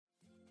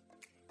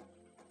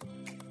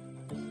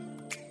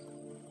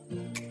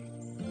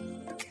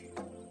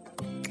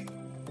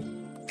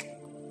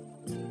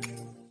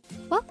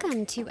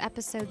Welcome to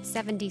episode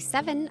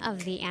 77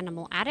 of the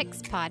Animal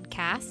Addicts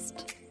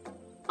podcast.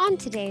 On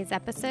today's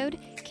episode,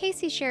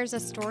 Casey shares a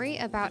story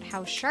about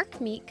how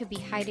shark meat could be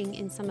hiding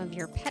in some of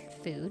your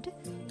pet food.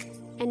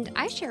 And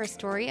I share a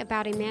story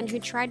about a man who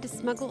tried to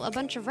smuggle a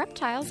bunch of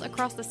reptiles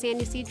across the San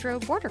Ysidro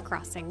border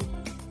crossing.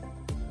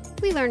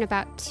 We learn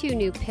about 2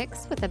 new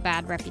picks with a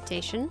bad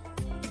reputation,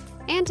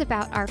 and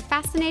about our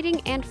fascinating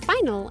and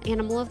final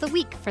animal of the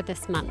week for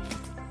this month.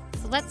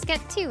 So let's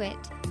get to it.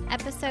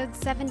 Episode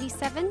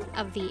 77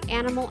 of the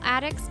Animal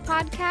Addicts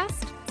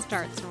podcast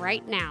starts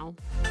right now.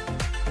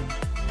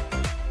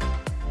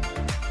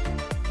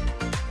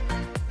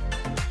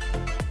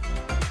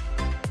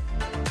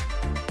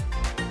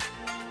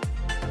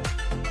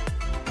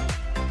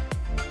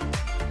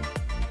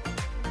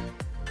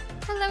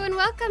 Hello and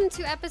welcome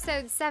to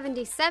episode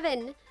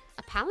 77,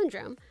 a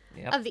palindrome,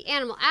 of the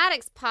Animal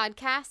Addicts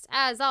podcast.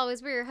 As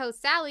always, we're your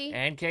hosts, Sally.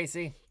 And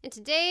Casey. And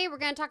today we're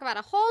going to talk about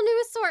a whole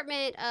new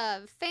assortment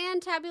of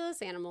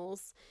fantabulous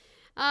animals.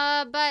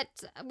 But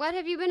what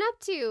have you been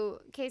up to,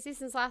 Casey,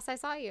 since last I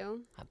saw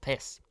you? I'm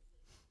pissed.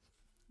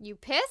 You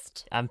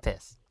pissed? I'm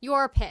pissed.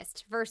 You're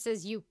pissed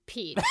versus you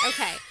peed.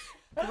 Okay,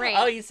 great.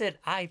 Oh, you said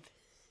I...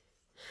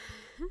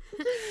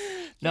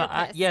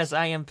 No, yes,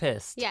 I am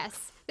pissed.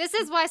 Yes. This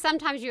is why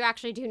sometimes you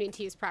actually do need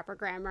to use proper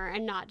grammar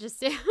and not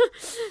just...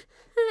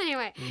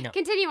 Anyway,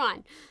 Continue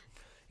on.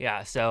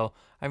 Yeah, so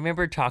I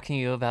remember talking to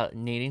you about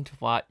needing to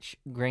watch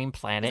Green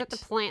Planet. Is that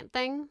the plant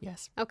thing?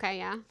 Yes. Okay,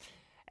 yeah.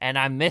 And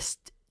I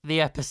missed the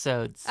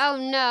episodes. Oh,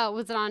 no.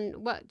 Was it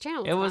on... What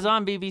channel was it It was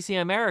on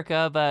BBC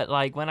America, but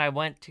like when I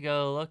went to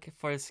go look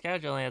for the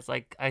scheduling, it's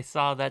like I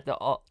saw that the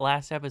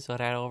last episode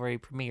had already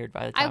premiered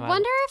by the time I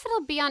wonder if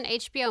it'll be on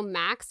HBO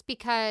Max,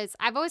 because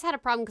I've always had a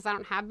problem because I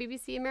don't have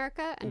BBC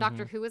America, and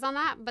Doctor Who was on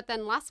that. But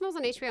then last time it was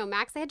on HBO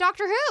Max, they had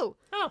Doctor Who.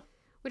 Oh.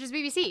 Which is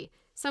BBC.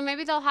 So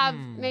maybe they'll have,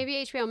 maybe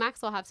HBO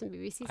Max will have some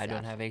BBC stuff. I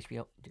don't have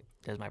HBO.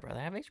 Does my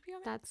brother have HBO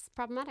Max? That's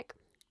problematic.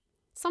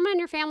 Someone in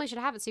your family should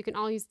have it so you can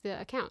all use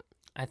the account.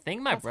 I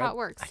think my brother... That's how it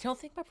works. I don't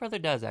think my brother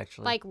does,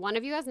 actually. Like, one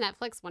of you has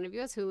Netflix, one of you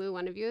has Hulu,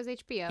 one of you has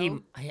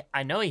HBO.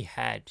 I know he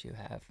had to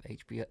have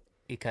HBO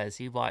because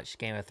he watched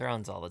Game of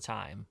Thrones all the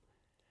time.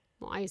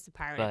 Well, I used to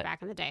pirate it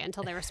back in the day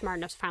until they were smart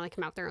enough to finally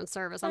come out with their own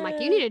service. I'm like,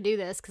 you need to do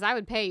this because I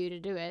would pay you to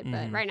do it.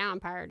 But right now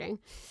I'm pirating.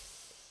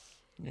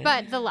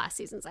 But the last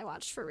seasons I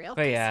watched for real.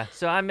 But yeah,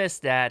 so I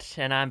missed that,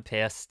 and I'm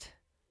pissed.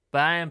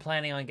 But I am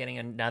planning on getting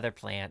another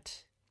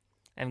plant.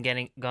 I'm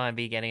going to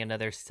be getting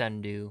another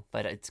sundew,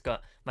 but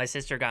my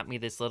sister got me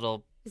this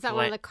little... Is that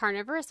one of the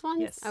carnivorous ones?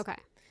 Yes. Okay.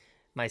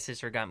 My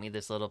sister got me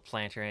this little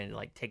planter, and it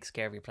like takes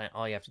care of your plant.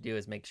 All you have to do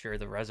is make sure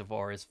the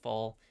reservoir is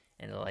full,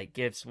 and it like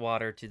gives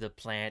water to the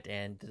plant,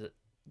 and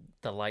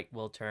the light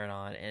will turn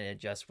on and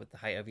adjust with the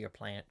height of your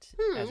plant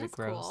as it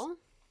grows. Cool.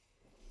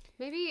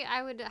 Maybe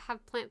I would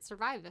have plants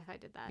survive if I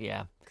did that.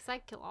 Yeah. Because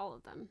I'd kill all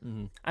of them.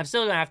 Mm-hmm. I'm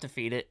still going to have to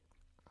feed it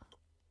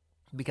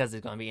because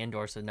it's going to be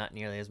indoors, so not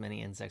nearly as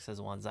many insects as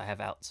the ones I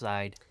have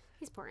outside.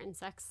 These poor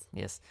insects.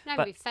 Yes. They're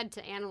not going to be fed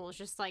to animals,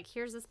 just like,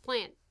 here's this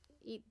plant.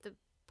 Eat the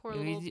poor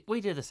little...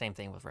 We do the same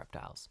thing with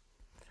reptiles.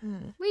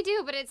 We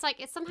do, but it's like,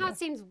 it somehow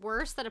seems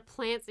worse that a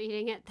plant's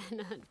eating it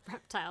than a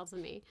reptile to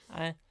me.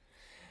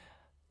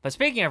 But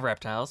speaking of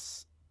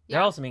reptiles,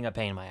 they're also being a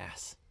pain in my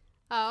ass.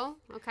 Oh,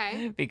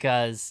 okay.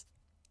 Because...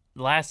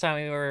 last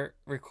time we were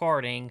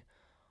recording,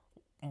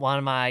 one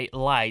of my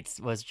lights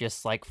was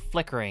just like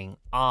flickering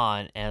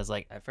on, and I was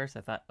like, at first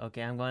I thought,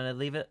 okay, I'm going to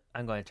leave it.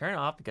 I'm going to turn it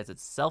off because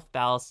it's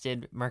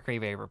self-ballasted mercury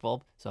vapor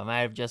bulb, so I might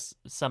have just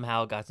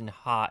somehow gotten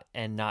hot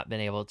and not been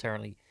able to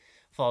turn it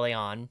fully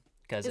on.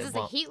 Is this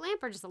a heat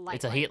lamp or just a light?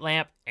 It's a heat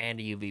lamp and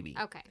a UVB.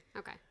 Okay.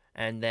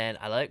 And then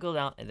I let it cool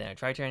down, and then I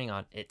tried turning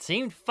on. It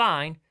seemed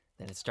fine.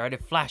 Then it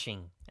started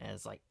flashing, and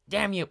it's like,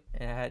 damn you!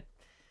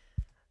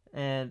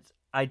 And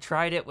I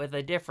tried it with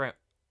a different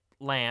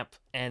lamp,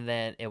 and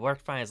then it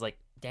worked fine. It's like,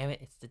 damn it,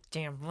 it's the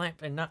damn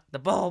lamp and not the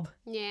bulb.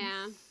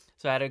 Yeah.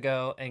 So I had to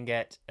go and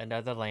get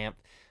another lamp.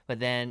 But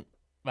then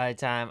by the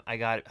time I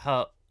got it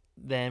home,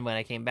 then when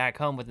I came back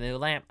home with the new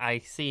lamp, I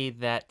see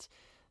that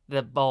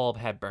the bulb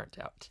had burnt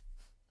out.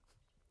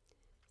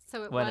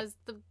 So it was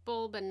the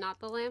bulb and not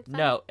the lamp then?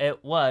 No,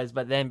 it was,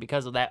 but then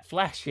because of that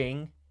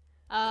flashing...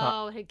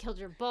 Oh, it had killed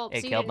your bulb.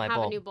 It so you killed didn't my have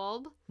bulb. a new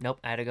bulb? Nope,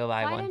 I had to go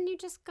buy one. Why didn't you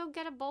just go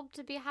get a bulb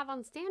to have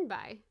on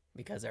standby?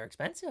 Because they're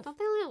expensive. Don't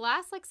they only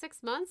last like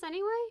 6 months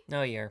anyway?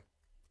 No, a year.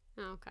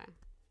 Oh, okay.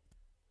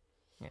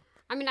 Yeah.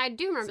 I mean, I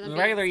do remember them. The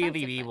regular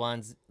UVB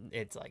ones,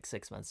 it's like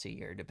 6 months to a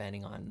year,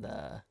 depending on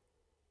the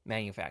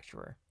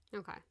manufacturer.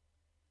 Okay.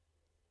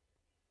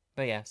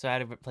 But yeah, so I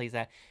had to replace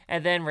that.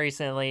 And then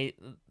recently,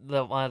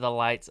 one of the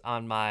lights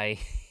on my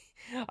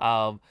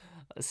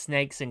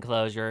snake's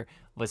enclosure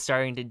was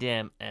starting to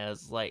dim, and I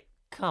was like,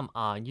 come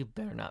on, you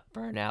better not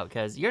burn out,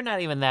 because you're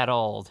not even that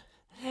old.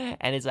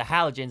 And it's a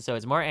halogen, so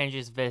it's more energy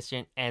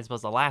efficient, and it's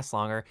supposed to last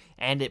longer,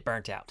 and it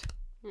burnt out.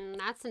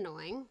 That's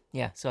annoying.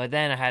 Yeah, so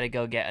then I had to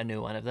go get a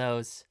new one of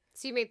those.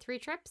 So you made 3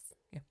 trips?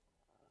 Yeah.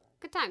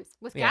 Good times.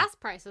 With gas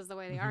prices the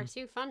way they are,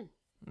 too. Fun.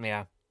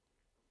 Yeah.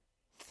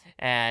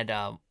 And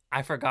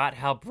I forgot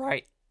how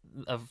bright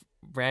of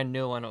brand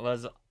new one. It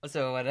was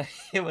so when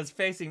it was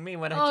facing me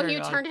when I turned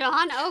it on. Oh, you turned it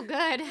on? Oh,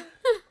 good.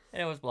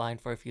 And it was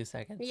blind for a few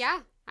seconds. Yeah,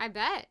 I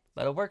bet.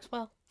 But it works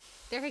well.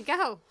 There we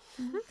go.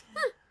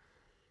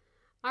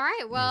 All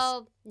right,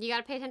 well, you got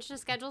to pay attention to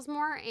schedules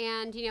more,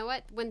 and you know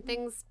what? When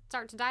things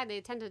start to die,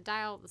 they tend to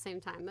die all at the same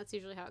time. That's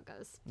usually how it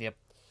goes. Yep.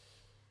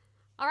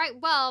 All right,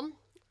 well,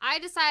 I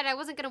decided I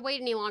wasn't going to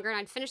wait any longer, and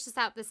I'd finish this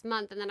out this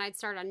month, and then I'd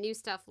start on new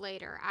stuff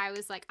later. I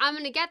was like, I'm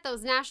going to get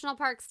those national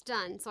parks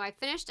done. So I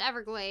finished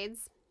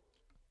Everglades.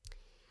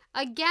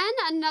 Again,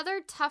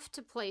 another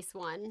tough-to-place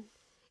one.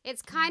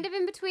 It's kind of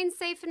in between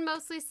safe and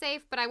mostly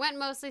safe, but I went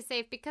mostly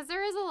safe because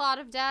there is a lot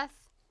of death.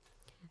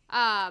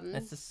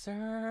 It's a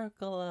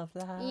circle of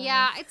life.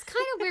 Yeah, it's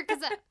kind of weird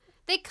because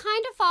they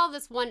kind of follow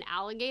this one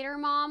alligator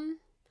mom,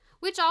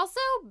 which also,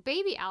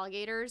 baby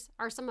alligators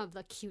are some of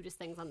the cutest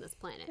things on this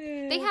planet.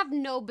 They have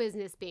no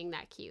business being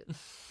that cute.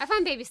 I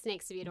find baby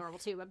snakes to be adorable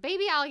too, but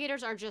baby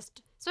alligators are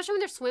just, especially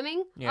when they're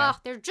swimming,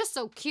 they're just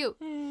so cute.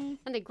 And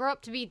they grow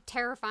up to be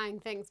terrifying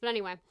things. But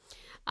anyway,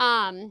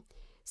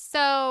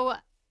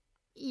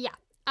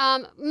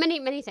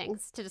 many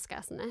things to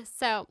discuss in this.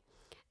 So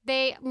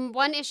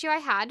one issue I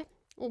had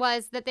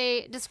was that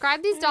they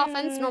described these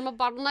dolphins, normal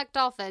bottleneck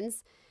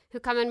dolphins, who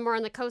come in more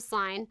on the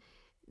coastline,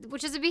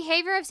 which is a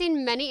behavior I've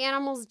seen many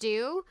animals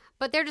do,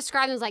 but they're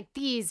described as like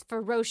these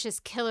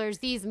ferocious killers,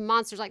 these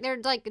monsters. Like they're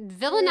like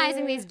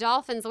villainizing these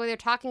dolphins the way they're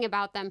talking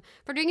about them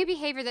for doing a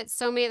behavior that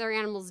so many other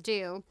animals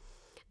do.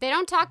 They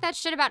don't talk that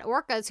shit about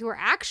orcas, who are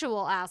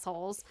actual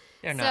assholes.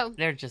 They're not.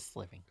 They're just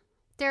living.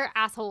 They're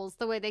assholes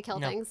the way they kill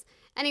things.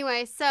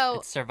 Anyway,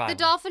 so the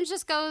dolphin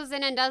just goes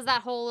in and does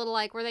that whole little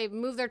like where they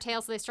move their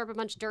tail so they stir up a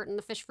bunch of dirt and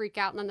the fish freak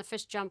out and then the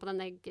fish jump and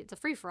then it's a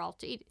free-for-all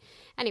to eat.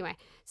 Anyway,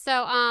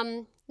 so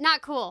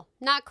not cool.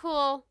 Not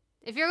cool.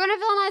 If you're going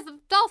to villainize the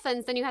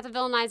dolphins, then you have to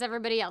villainize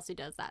everybody else who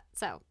does that.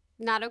 So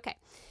not okay.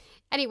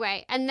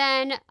 Anyway, and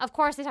then of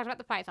course they talked about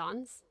the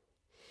pythons.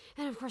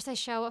 And of course they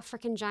show a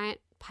freaking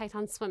giant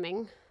python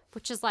swimming,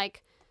 which is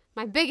like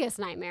my biggest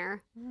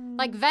nightmare.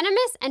 Like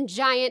venomous and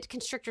giant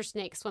constrictor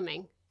snake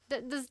swimming.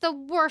 This is the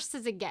worst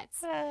as it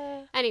gets.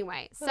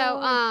 Anyway,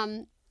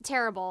 so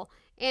terrible.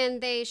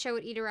 And they show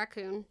it eat a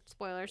raccoon.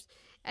 Spoilers.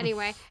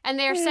 Anyway, and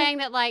they're saying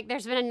that like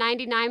there's been a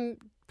 99%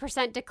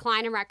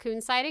 decline in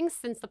raccoon sightings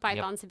since the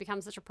pythons have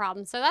become such a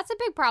problem. So that's a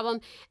big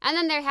problem. And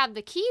then they have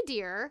the key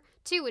deer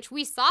too, which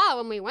we saw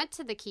when we went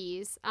to the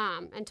Keys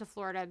and to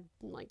Florida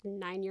like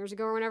 9 years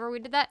ago or whenever we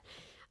did that.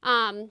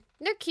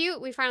 They're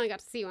cute. We finally got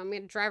to see one. We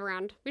had to drive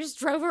around. We just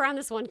drove around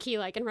this one key,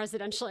 like in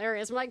residential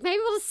areas. We're like, maybe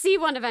we'll just see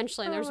one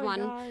eventually. And there's one.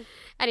 God.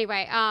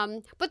 Anyway,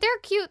 but they're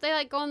cute. They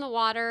like go in the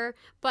water,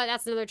 but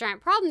that's another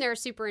giant problem. They're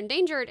super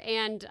endangered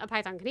and a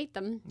python can eat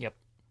them. Yep.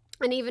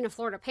 And even a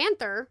Florida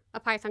panther, a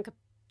python could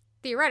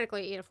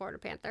theoretically eat a Florida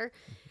panther.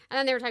 And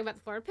then they were talking about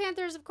the Florida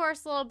panthers, of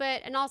course, a little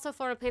bit. And also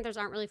Florida panthers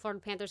aren't really Florida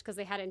panthers because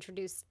they had to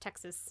introduce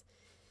Texas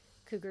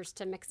cougars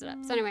to mix it up.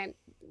 So anyway,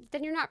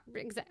 then you're not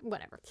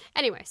whatever.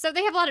 Anyway, so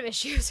they have a lot of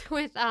issues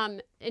with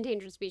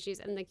endangered species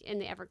in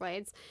the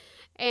Everglades,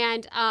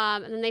 and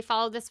then they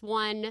follow this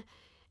one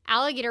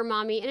alligator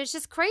mommy, and it's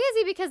just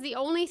crazy because the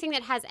only thing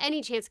that has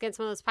any chance against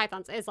one of those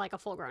pythons is like a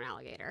full-grown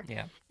alligator.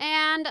 Yeah,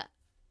 and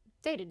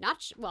they did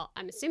not. Well,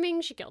 I'm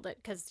assuming she killed it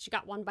because she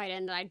got one bite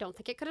in that I don't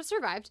think it could have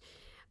survived.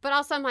 But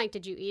also, I'm like,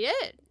 did you eat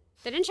it?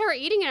 They didn't show her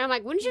eating it. I'm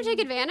like, wouldn't you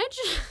take advantage?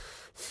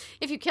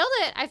 If you killed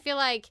it, I feel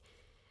like.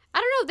 I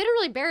don't know. They don't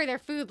really bury their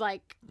food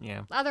like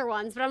other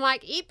ones. But I'm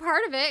like, eat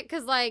part of it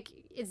because, like,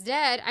 it's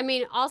dead. I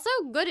mean, also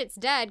good it's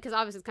dead because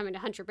obviously it's coming to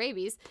hunt your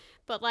babies.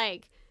 But,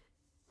 like,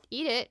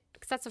 eat it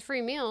because that's a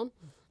free meal.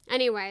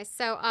 Anyway,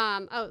 so,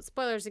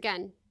 spoilers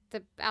again.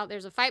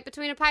 There's a fight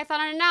between a python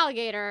and an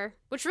alligator,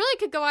 which really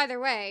could go either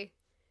way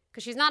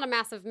because she's not a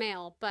massive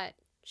male, but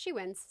she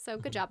wins. So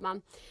good job,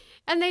 Mom.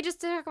 And they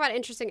just talk about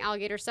interesting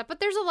alligator stuff. But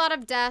there's a lot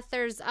of death.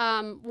 There's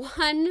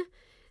one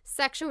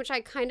section which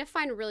I kind of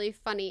find really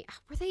funny.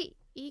 Were they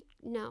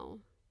no,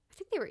 I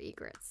think they were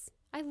egrets.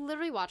 I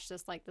literally watched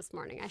this like this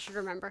morning. I should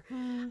remember.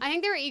 I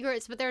think they were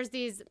egrets, but there's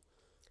these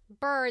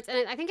birds,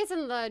 and I think it's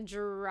in the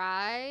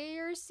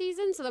drier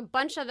season. So a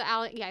bunch of the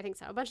I think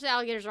so. A bunch of the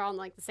alligators are all in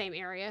like the same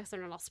area, so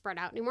they're not all spread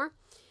out anymore.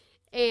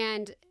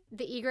 And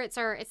the egrets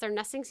it's their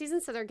nesting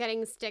season, so they're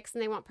getting sticks,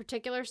 and they want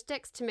particular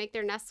sticks to make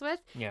their nests with.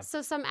 Yeah.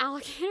 So some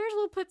alligators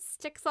will put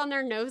sticks on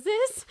their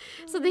noses,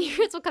 so the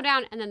egrets will come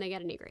down, and then they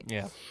get an egret.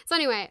 Yeah. So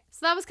anyway,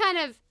 so that was kind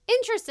of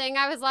interesting.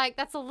 I was like,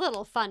 that's a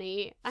little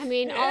funny. I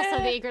mean, also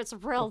the egrets are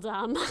real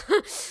dumb.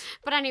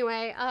 But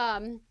anyway,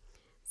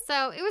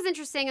 so it was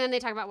interesting, and then they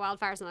talk about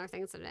wildfires and other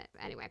things.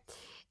 Anyway,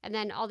 and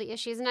then all the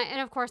issues,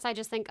 and of course I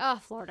just think, oh,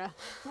 Florida.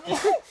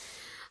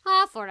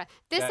 Florida.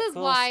 This is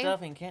cool why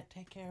stuff and can't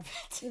take care of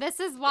it. This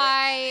is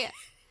why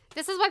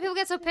people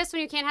get so pissed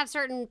when you can't have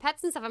certain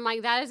pets and stuff. I'm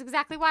like, that is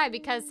exactly why,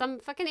 because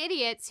some fucking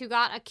idiots who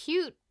got a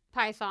cute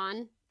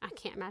python. I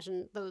can't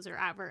imagine those are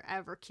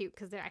ever cute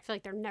because I feel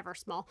like they're never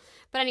small.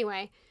 But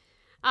anyway,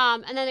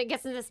 and then it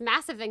gets into this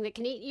massive thing that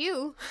can eat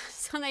you.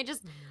 So they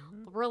just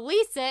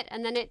release it,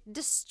 and then it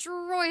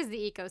destroys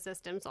the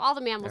ecosystem. So all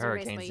the mammals are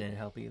basically. Hurricanes didn't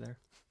help either.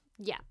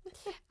 Yeah.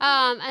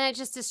 And it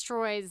just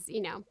destroys, the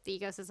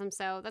ecosystem.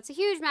 So that's a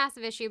huge,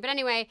 massive issue. But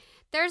anyway,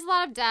 there's a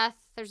lot of death.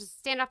 There's a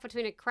standoff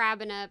between a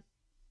crab and a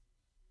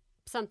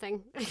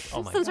something.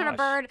 Oh my Some sort of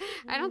gosh. bird.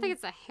 I don't think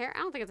it's a hare. I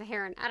don't think it's a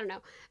heron. I don't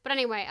know. But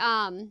anyway,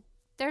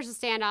 there's a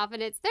standoff,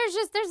 and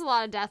there's a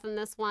lot of death in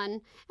this one.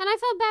 And I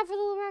felt bad for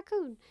the little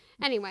raccoon.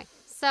 Anyway,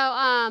 so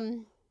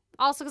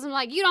also because I'm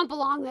like, you don't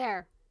belong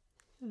there.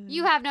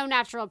 You have no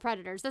natural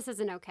predators. This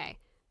isn't okay.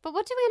 But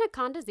what do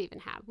anacondas even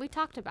have? We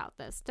talked about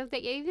this. Don't they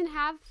even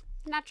have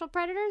natural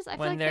predators? I feel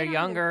When like they're they don't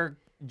younger,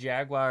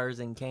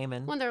 jaguars and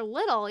caiman. when they're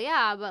little,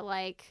 yeah, but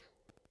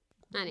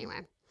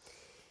anyway.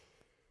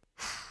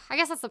 I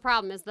guess that's the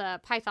problem is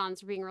the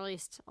pythons are being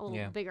released a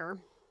little bigger.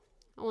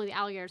 Only the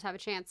alligators have a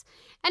chance.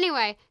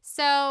 Anyway,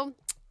 so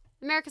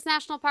America's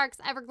National Parks,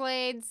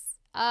 Everglades,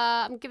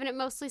 I'm giving it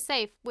mostly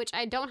safe, which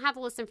I don't have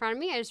the list in front of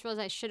me. I just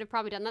realized I should have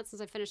probably done that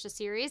since I finished the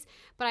series.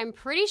 But I'm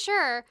pretty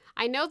sure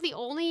I know the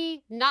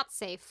only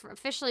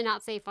officially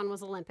not safe one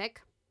was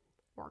Olympic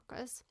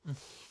orcas.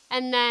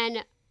 And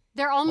then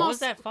they're almost... What was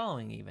that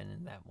following even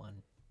in that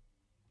one?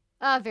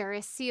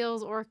 Various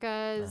seals,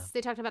 orcas.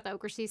 They talked about the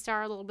ochre sea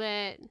star a little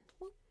bit.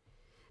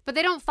 But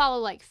they don't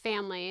follow like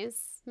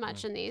families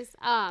much in these.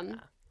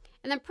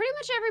 And then pretty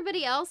much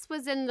everybody else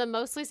was in the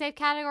mostly safe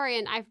category,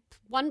 and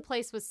one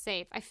place was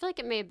safe. I feel like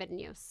it may have been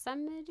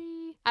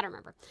Yosemite. I don't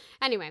remember.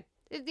 Anyway,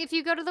 if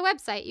you go to the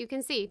website, you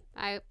can see.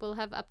 I will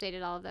have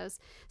updated all of those.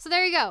 So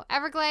there you go.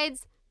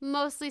 Everglades,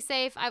 mostly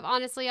safe. I've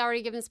honestly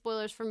already given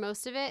spoilers for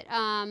most of it.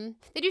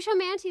 They do show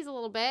manatees a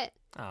little bit,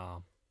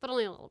 but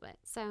only a little bit.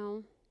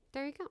 So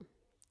there you go.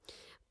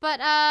 But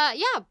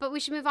but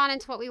we should move on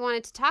into what we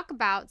wanted to talk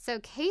about.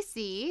 So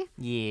Casey,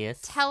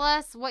 Yes. tell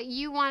us what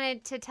you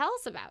wanted to tell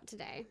us about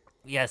today.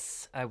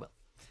 Yes, I will.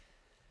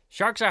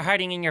 Sharks are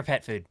hiding in your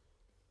pet food.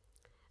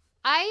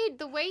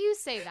 The way you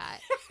say that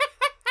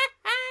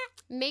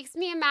makes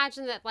me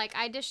imagine that like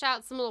I dish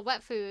out some little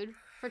wet food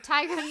for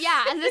Tiger.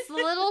 Yeah, and this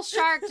little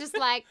shark just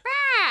like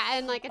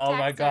and like attacks Oh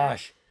my her.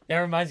 gosh. That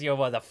reminds me of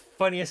one of the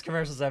funniest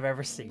commercials I've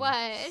ever seen.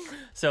 What?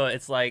 So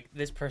it's like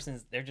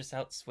they're just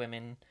out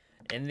swimming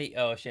in the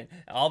ocean.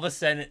 All of a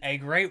sudden, a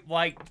great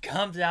white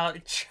comes out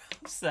and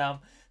chomps them,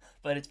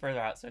 but it's further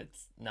out, so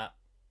it's not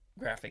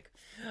graphic.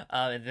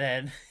 And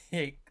then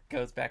it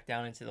goes back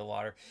down into the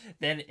water.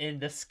 Then in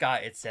the sky,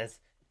 it says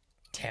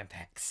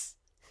Tampax.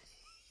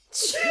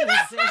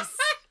 Jesus.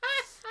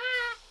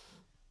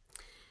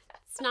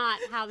 It's not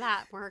how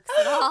that works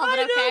at all, but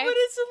I okay. know, but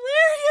it's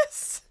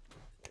hilarious.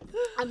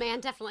 A man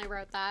definitely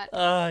wrote that.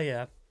 Oh,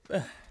 yeah.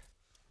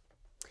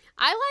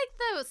 I like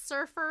the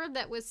surfer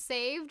that was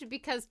saved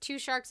because two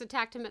sharks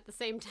attacked him at the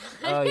same time.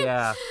 Oh,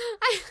 yeah.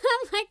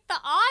 I'm like, the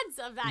odds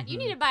of that. You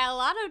need to buy a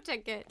lotto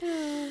ticket.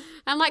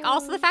 I'm like,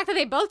 also the fact that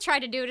they both tried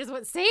to do it is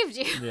what saved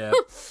you. Yeah.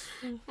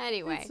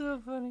 Anyway. It's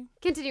so funny.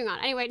 Continuing on.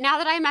 Anyway, now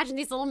that I imagine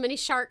these little mini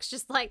sharks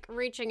just like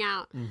reaching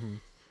out. Mm-hmm.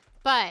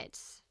 But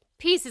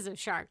pieces of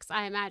sharks,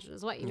 I imagine,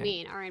 is what you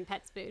mean, are in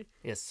pet food.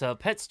 Yes, so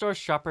pet store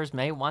shoppers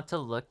may want to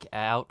look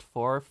out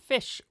for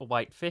fish,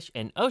 whitefish,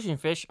 and ocean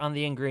fish on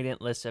the ingredient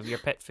list of your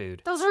pet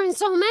food. Those are in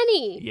so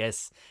many.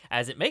 Yes,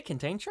 as it may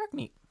contain shark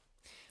meat.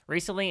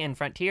 Recently, in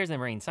Frontiers in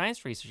Marine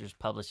Science, researchers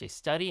published a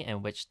study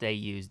in which they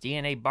used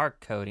DNA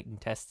barcoding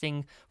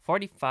testing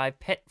 45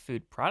 pet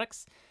food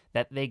products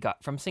that they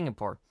got from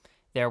Singapore.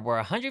 There were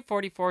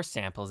 144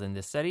 samples in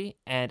this study,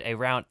 and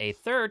around a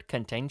third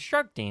contained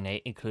shark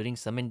DNA, including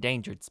some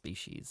endangered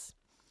species.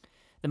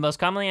 The most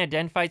commonly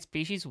identified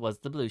species was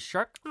the blue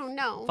shark, Oh,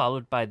 no.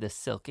 followed by the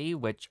silky,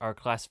 which are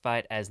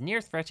classified as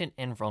near threatened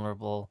and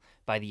vulnerable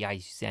by the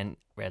IUCN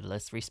Red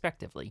List,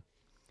 respectively.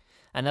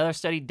 Another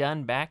study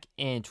done back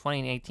in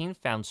 2018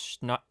 found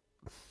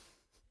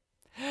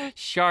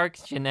shark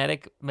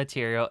genetic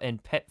material in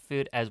pet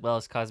food as well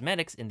as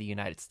cosmetics in the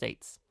United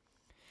States.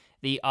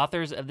 The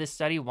authors of this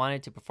study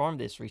wanted to perform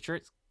this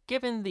research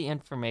given the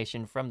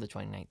information from the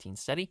 2019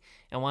 study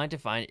and wanted to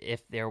find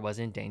if there was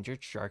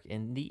endangered shark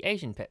in the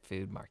Asian pet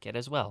food market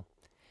as well.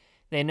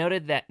 They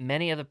noted that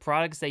many of the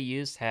products they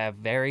used have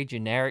very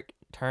generic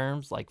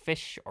terms like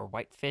fish or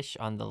whitefish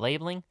on the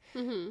labeling.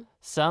 Mm-hmm.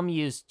 Some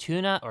used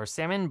tuna or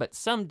salmon, but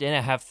some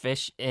didn't have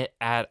fish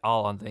at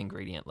all on the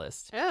ingredient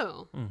list.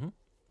 Oh. Mm-hmm.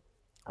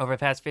 Over the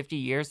past 50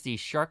 years, the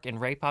shark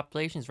and ray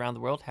populations around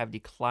the world have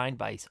declined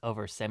by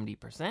over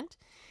 70%.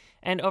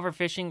 And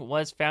overfishing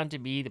was found to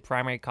be the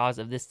primary cause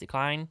of this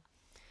decline.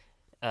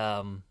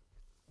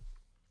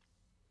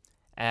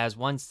 As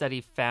one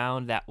study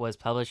found that was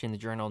published in the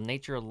journal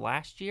Nature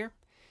last year,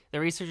 the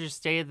researchers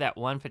stated that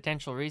one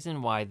potential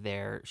reason why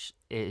there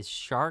is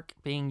shark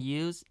being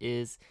used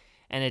is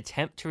an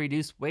attempt to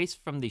reduce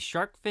waste from the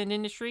shark fin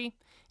industry,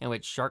 in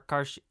which shark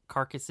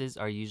carcasses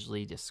are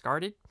usually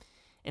discarded.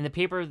 In the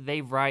paper,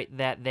 they write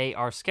that they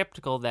are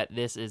skeptical that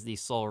this is the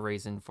sole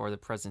reason for the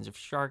presence of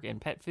shark in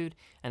pet food,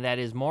 and that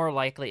is more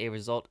likely a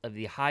result of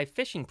the high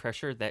fishing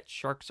pressure that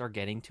sharks are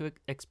getting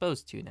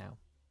exposed to now.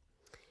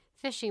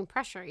 Fishing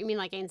pressure? You mean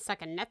like getting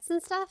stuck in nets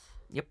and stuff?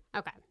 Yep.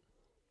 Okay.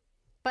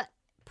 But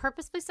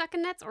purposely stuck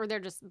in nets, or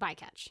they're just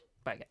bycatch?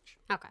 Bycatch.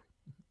 Okay.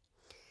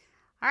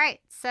 All right.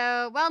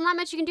 So, well, not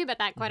much you can do about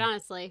that, quite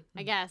honestly,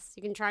 I guess.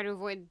 You can try to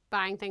avoid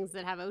buying things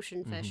that have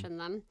ocean fish in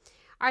them.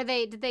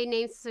 Did they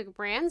name specific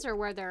brands or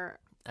where they're,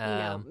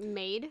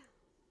 made?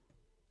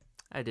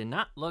 I did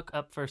not look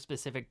up for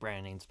specific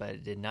brand names, but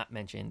it did not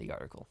mention the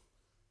article.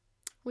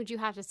 Would you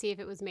have to see if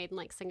it was made in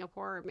like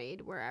Singapore or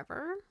made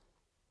wherever?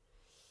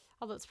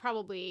 Although it's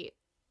probably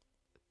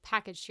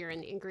packaged here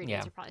and the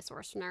ingredients are probably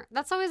sourced from there.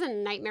 That's always a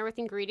nightmare with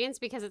ingredients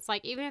because it's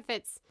like even if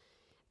it's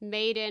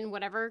made in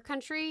whatever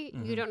country,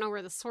 you don't know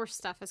where the source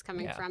stuff is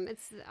coming from.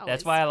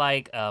 That's why I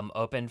like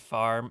Open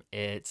Farm.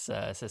 It's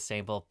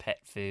sustainable pet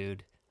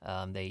food.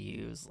 They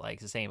use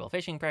like sustainable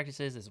fishing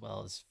practices as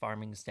well as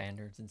farming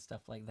standards and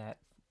stuff like that.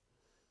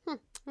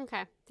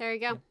 Okay, there you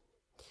go.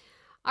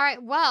 All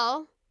right,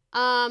 well,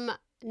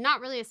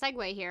 not really a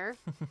segue here,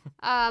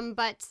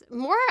 but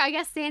more, I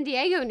guess, San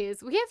Diego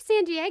news. We have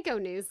San Diego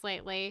news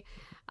lately.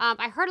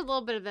 I heard a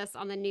little bit of this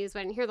on the news, but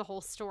I didn't hear the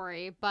whole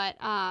story. But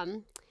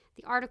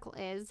the article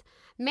is,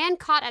 man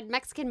caught at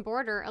Mexican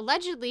border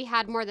allegedly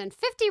had more than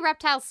 50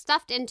 reptiles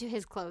stuffed into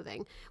his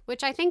clothing,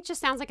 which I think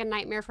just sounds like a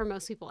nightmare for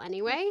most people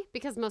anyway,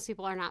 because most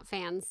people are not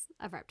fans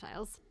of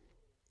reptiles.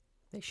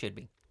 They should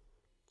be.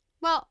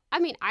 Well, I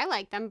mean, I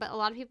like them, but a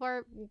lot of people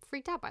are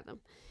freaked out by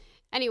them.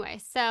 Anyway,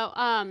 so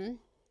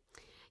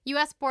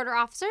U.S. border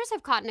officers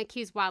have caught an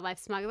accused wildlife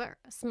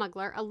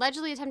smuggler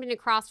allegedly attempting to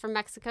cross from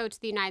Mexico to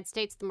the United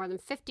States with more than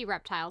 50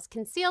 reptiles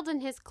concealed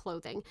in his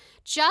clothing,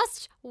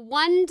 just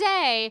one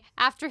day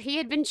after he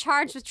had been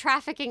charged with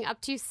trafficking up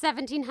to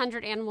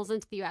 1,700 animals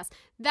into the U.S.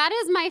 That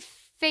is my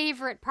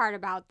favorite part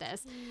about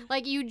this.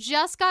 Like, you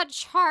just got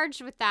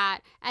charged with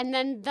that, and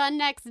then the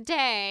next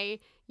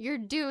day you're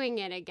doing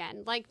it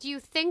again. Like, do you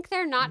think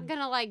they're not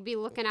gonna like be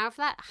looking out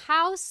for that?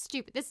 How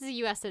stupid. This is a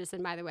U.S.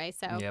 citizen, by the way,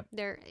 so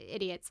they're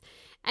idiots.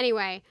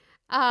 Anyway,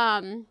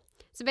 so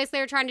basically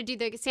they're trying to do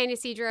the San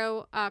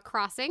Ysidro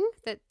crossing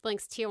that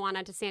links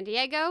Tijuana to San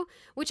Diego,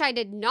 which I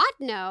did not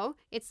know.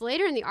 It's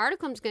later in the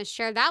article. I'm just going to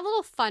share that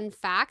little fun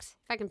fact,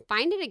 if I can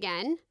find it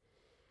again.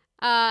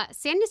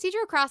 San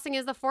Ysidro crossing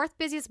is the 4th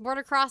busiest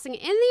border crossing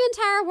in the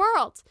entire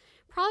world.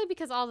 Probably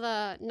because all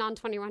the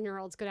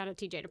non-21-year-olds go down to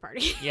TJ to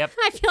party. Yep.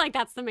 I feel like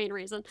that's the main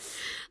reason.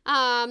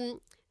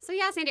 So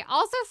yeah, Sandy,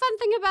 also fun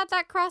thing about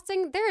that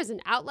crossing, there is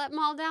an outlet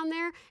mall down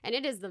there, and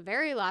it is the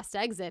very last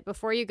exit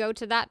before you go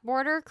to that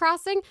border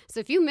crossing. So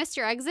if you missed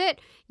your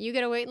exit, you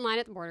get to wait in line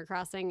at the border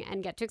crossing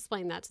and get to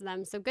explain that to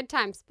them. So good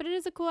times, but it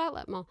is a cool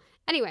outlet mall.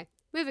 Anyway,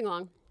 moving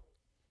along.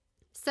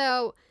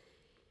 So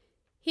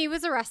he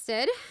was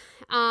arrested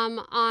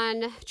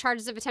on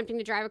charges of attempting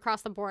to drive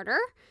across the border.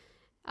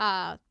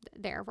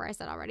 There, where I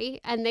said already.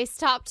 And they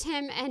stopped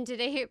him and did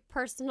a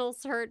personal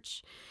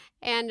search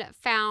and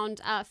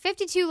found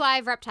 52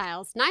 live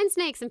reptiles, 9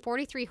 snakes, and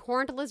 43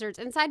 horned lizards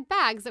inside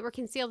bags that were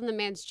concealed in the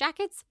man's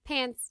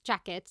pants,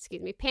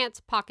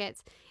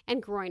 pockets,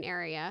 and groin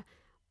area.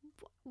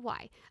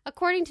 Why?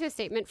 According to a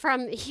statement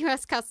from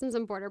U.S. Customs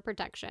and Border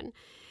Protection.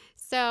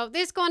 So they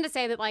just go on to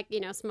say that, like,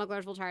 you know,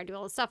 smugglers will try to do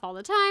all this stuff all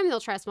the time.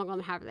 They'll try to smuggle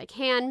them however they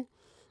can.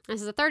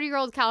 This is a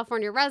 30-year-old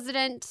California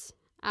resident.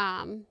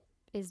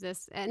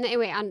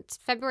 Anyway, on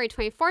February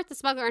 24th, the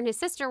smuggler and his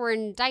sister were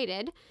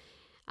indicted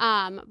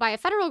by a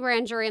federal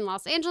grand jury in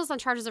Los Angeles on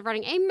charges of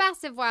running a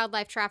massive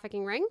wildlife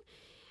trafficking ring.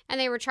 And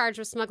they were charged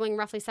with smuggling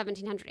roughly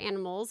 1,700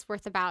 animals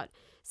worth about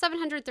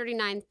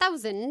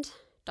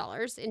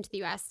 $739,000 into the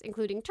U.S.,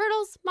 including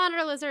turtles,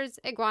 monitor lizards,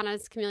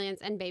 iguanas, chameleons,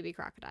 and baby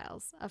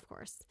crocodiles, of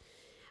course.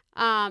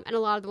 And a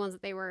lot of the ones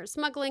that they were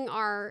smuggling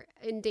are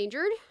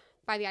endangered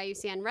by the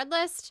IUCN Red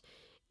List.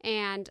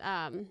 And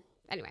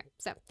anyway,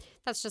 so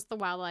that's just the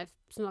wildlife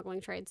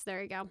smuggling trades.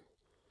 There you go.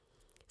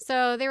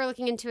 So they were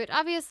looking into it,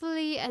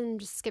 obviously, and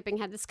just skipping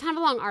ahead. This is kind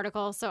of a long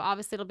article, so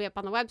obviously it'll be up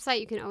on the website.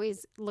 You can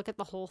always look at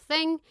the whole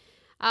thing.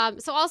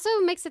 So also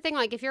makes the thing,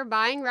 like, if you're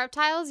buying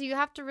reptiles, you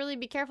have to really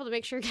be careful to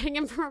make sure you're getting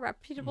them from a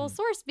reputable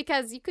source,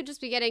 because you could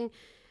just be getting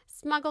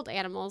smuggled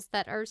animals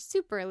that are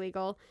super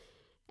illegal.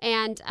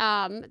 And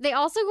they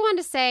also go on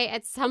to say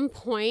at some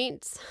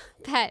point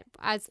that,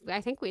 as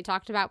I think we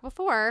talked about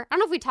before, I don't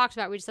know if we talked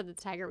about it, we just said that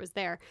the tiger was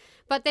there,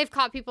 but they've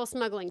caught people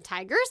smuggling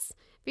tigers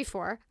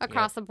before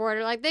across the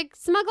border. Like, they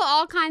smuggle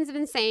all kinds of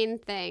insane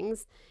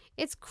things.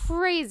 It's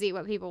crazy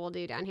what people will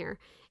do down here.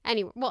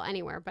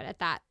 Anywhere, but at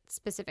that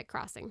specific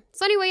crossing.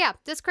 So anyway, yeah,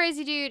 this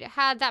crazy dude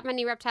had that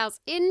many reptiles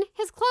in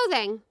his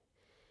clothing.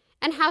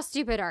 And how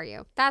stupid are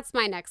you? That's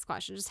my next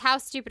question. Just how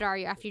stupid are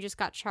you after you just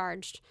got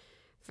charged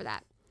for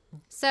that?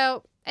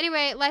 So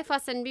anyway, life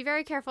lesson, be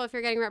very careful if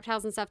you're getting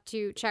reptiles and stuff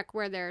to check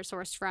where they're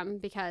sourced from,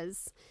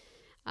 because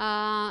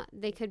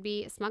they could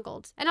be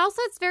smuggled. And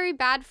also it's very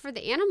bad for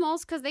the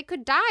animals because they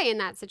could die in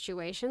that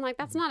situation. Like,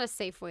 that's not a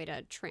safe way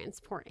to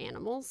transport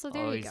animals. So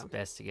there you go. Always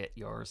best to get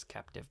yours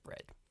captive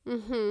bred.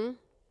 Mm-hmm.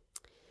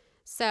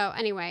 So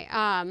anyway,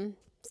 so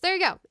there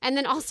you go. And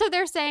then also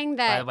they're saying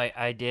that... By the way,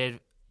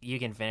 you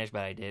can finish,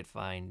 but I did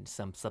find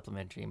some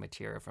supplementary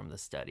material from the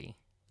study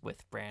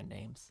with brand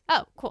names.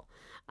 Oh, cool.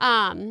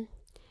 And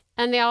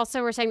they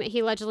also were saying that he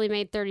allegedly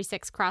made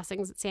 36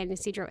 crossings at San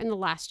Ysidro in the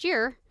last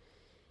year.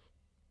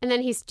 And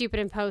then he's stupid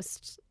and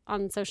posts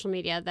on social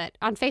media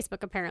on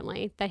Facebook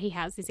apparently, that he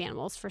has these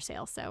animals for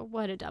sale. So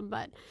what a dumb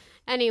butt.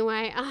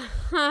 Anyway,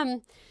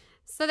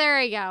 so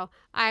there you go.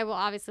 I will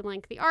obviously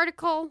link the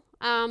article.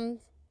 But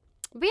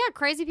yeah,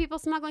 crazy people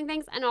smuggling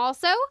things. And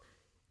also,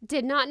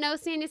 did not know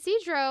San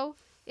Ysidro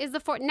is the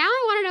fourth. Now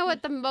I want to know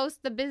what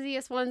the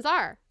busiest ones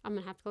are. I'm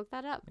going to have to look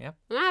that up. Yep.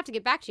 I'm going to have to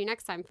get back to you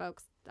next time,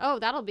 folks. Oh,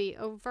 that'll be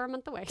over a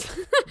month away.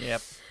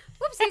 Yep.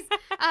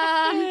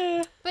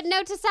 Whoopsies. But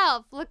note to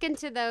self, look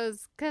into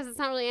those because it's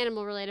not really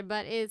animal related,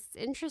 but it's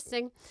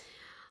interesting.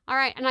 All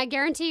right. And I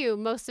guarantee you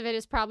most of it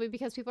is probably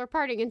because people are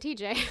partying in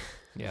TJ.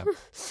 Yeah.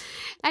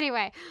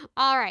 Anyway.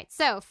 All right.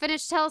 So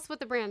tell us what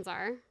the brands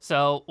are.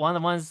 So one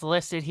of the ones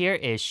listed here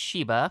is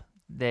Sheba.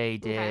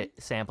 They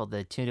sampled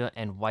the tuna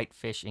and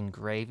whitefish in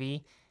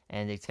gravy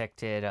and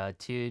detected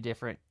 2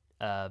 different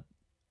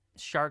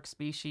shark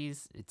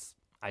species.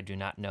 I do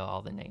not know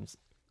all the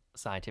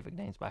scientific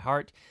names by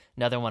heart.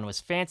 Another one was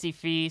Fancy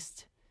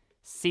Feast,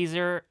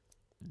 Caesar,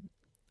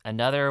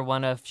 another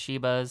one of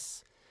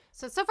Sheba's.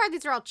 So far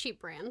these are all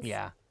cheap brands.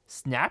 Yeah.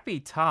 Snappy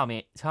Tom.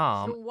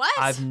 What?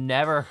 I've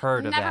never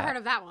heard of that. Never heard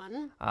of that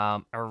one.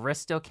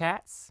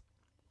 Aristocats,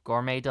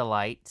 Gourmet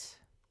Delight.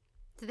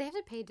 Did they have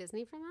to pay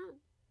Disney for that?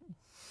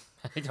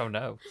 I don't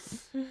know.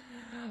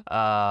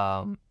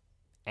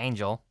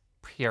 Angel,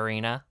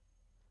 Purina,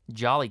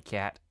 Jolly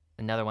Cat,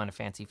 another one of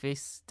Fancy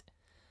Feast,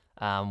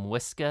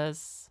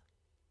 Whiskas.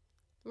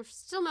 We're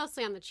still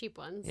mostly on the cheap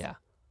ones. Yeah.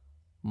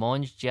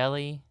 Monge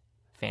Jelly,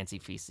 Fancy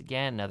Feast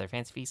again, another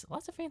Fancy Feast.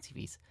 Lots of Fancy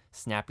Feasts.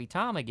 Snappy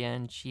Tom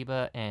again,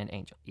 Sheba, and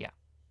Angel. Yeah.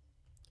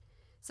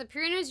 So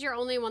Purina is your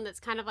only one that's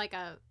kind of like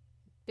a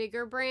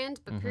bigger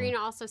brand, but Purina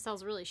also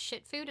sells really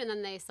shit food, and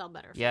then they sell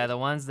better food. Yeah, the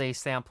ones they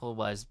sampled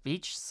was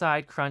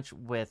Beachside Crunch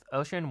with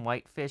ocean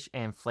whitefish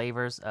and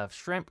flavors of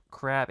shrimp,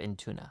 crab, and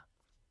tuna.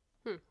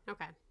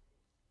 Okay.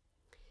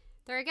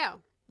 There you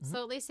go. So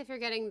at least if you're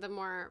getting the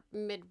more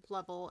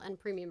mid-level and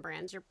premium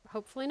brands, you're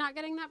hopefully not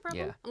getting that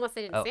problem. Yeah. Unless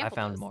they didn't sample I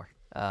found those. more.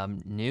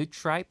 New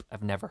Tripe.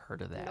 I've never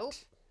heard of that. Nope.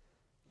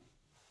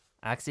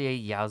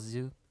 Axia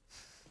Yaozu.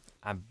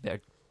 I'm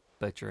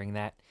butchering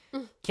that.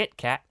 Kit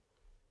Kat.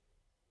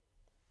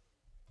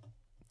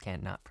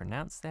 Cannot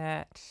pronounce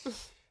that.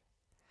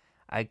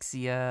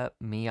 Axia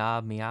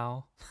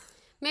Meow.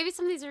 Maybe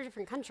some of these are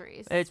different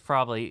countries. It's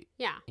probably...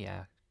 Yeah.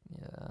 Yeah.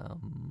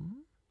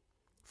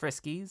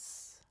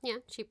 Friskies. Yeah,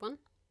 cheap one.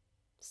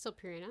 Still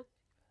Purina.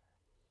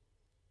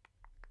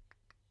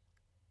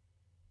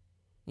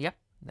 Yep,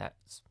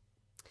 that's...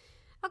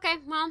 Okay,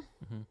 well,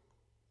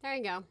 there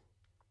you go.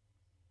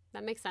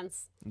 That makes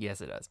sense.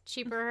 Yes, it does.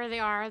 Cheaper they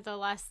are, the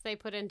less they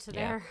put into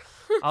their...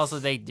 Also,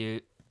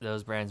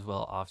 those brands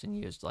will often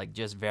use, like,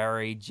 just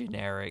very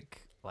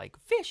generic, like,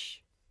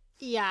 fish.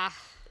 Yeah.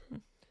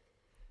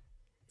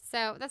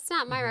 So that's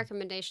not my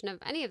recommendation of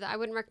any of that. I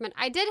wouldn't recommend.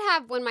 I did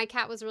have, when my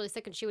cat was really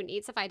sick and she wouldn't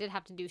eat stuff, I did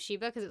have to do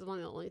Sheba because it was one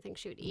of the only things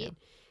she would eat.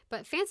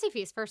 But Fancy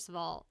Feast, first of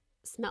all,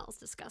 smells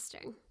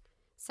disgusting.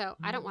 So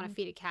I don't want to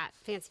feed a cat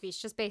Fancy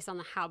Feast just based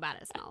on how bad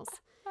it smells.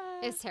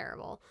 It's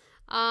terrible.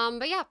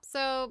 But yeah,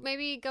 so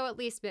maybe go at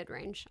least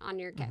mid-range on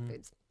your cat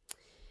foods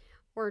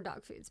or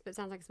dog foods. But it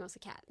sounds like it's mostly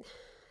cat.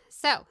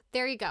 So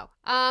there you go.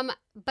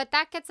 But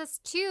that gets us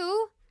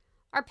to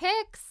our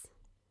picks.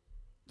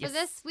 For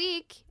this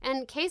week,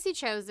 and Casey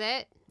chose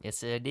it.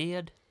 Yes, it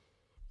did.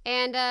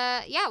 And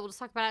yeah, we'll just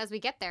talk about it as we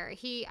get there.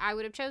 I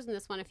would have chosen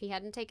this one if he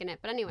hadn't taken it.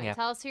 But anyway,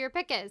 tell us who your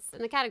pick is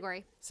in the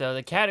category. So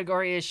the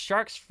category is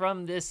sharks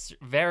from this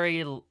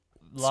very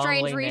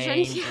strange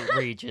region.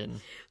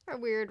 region. A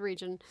weird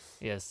region.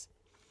 Yes.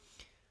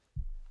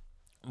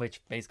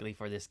 Which basically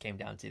for this came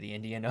down to the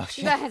Indian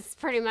Ocean. That's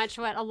pretty much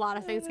what a lot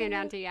of things came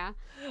down to, yeah.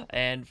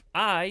 And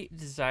I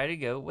decided to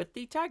go with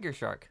the tiger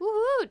shark.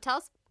 Woohoo! Tell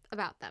us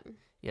about them.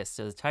 Yes,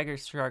 so the tiger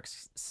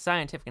shark's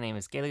scientific name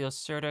is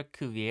Galeocerta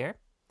cuvier.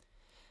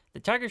 The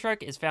tiger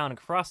shark is found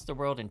across the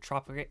world in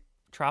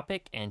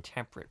tropic and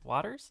temperate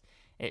waters.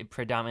 It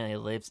predominantly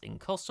lives in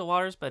coastal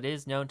waters, but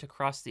is known to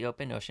cross the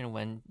open ocean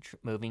when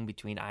moving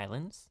between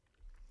islands.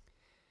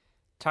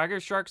 Tiger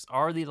sharks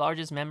are the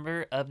largest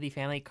member of the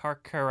family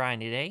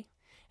Carcharinidae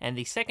and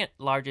the second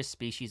largest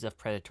species of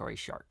predatory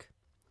shark.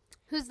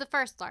 Who's the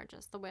first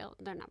largest? The whale?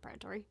 They're not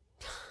predatory.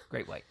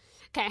 Great white.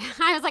 Okay,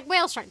 I was like,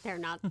 whale shark, they're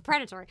not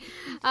predatory.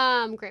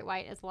 Great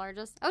white is the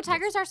largest. Oh,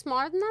 tigers are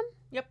smaller than them?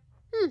 Yep.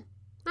 I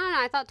don't know,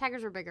 I thought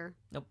tigers were bigger.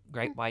 Nope,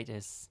 great white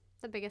is...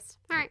 the biggest.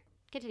 All right,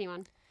 continue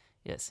on.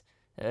 Yes.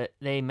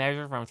 They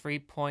measure from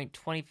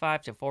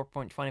 3.25 to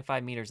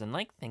 4.25 meters in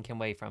length and can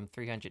weigh from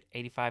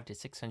 385 to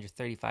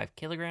 635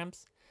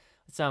 kilograms.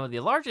 Some of the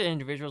larger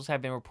individuals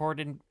have been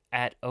reported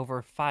at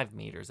over 5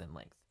 meters in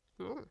length.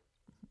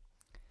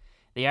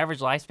 The average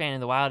lifespan in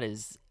the wild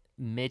is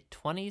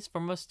mid-20s for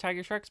most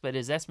tiger sharks, but it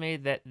is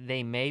estimated that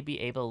they may be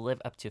able to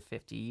live up to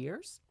 50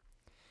 years.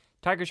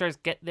 Tiger sharks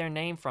get their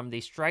name from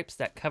the stripes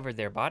that cover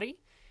their body.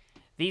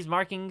 These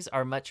markings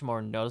are much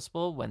more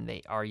noticeable when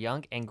they are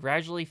young and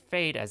gradually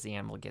fade as the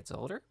animal gets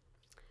older.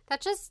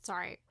 That just,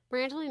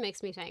 randomly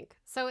makes me think.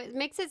 So it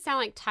makes it sound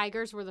like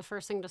tigers were the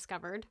first thing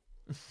discovered.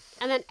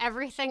 And then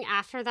everything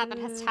after that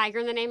has tiger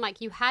in the name, like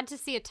you had to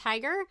see a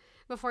tiger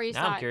before you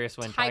now saw I'm curious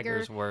when tiger,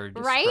 tigers were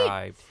right?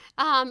 described.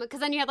 Because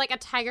then you had like a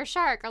tiger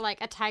shark or like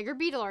a tiger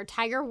beetle or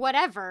tiger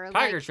whatever.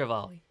 Tiger like,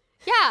 trevally.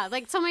 Yeah,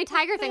 like so many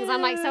tiger things.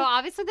 I'm like, so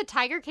obviously the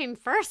tiger came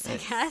first, I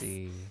Let's guess.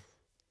 see.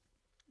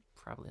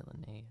 Probably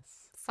Linnaeus.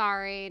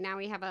 Sorry, now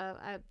we have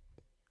a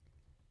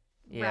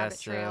rabbit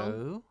trail.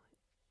 So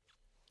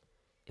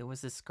it was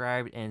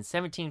described in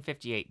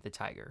 1758, the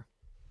tiger.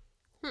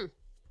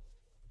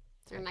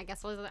 And I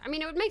guess, I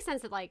mean, it would make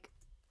sense that like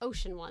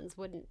ocean ones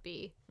wouldn't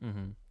be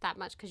that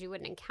much because you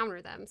wouldn't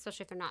encounter them,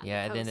 especially if they're not.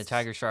 Yeah, and then the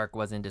tiger shark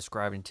wasn't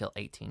described until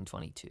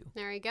 1822.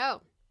 There you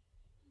go.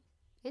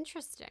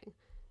 Interesting.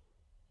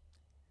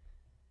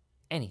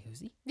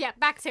 Anywhoozy. Yeah,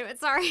 back to it.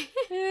 Sorry.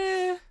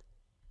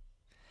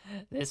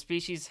 This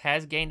species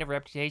has gained a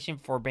reputation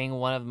for being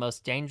one of the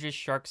most dangerous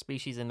shark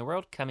species in the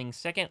world, coming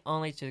second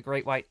only to the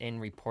great white in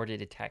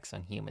reported attacks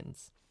on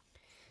humans.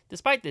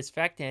 Despite this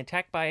fact, an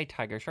attack by a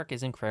tiger shark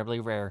is incredibly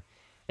rare.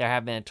 There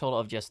have been a total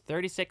of just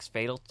 36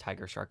 fatal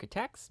tiger shark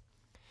attacks.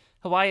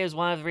 Hawaii is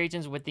one of the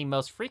regions with the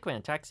most frequent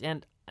attacks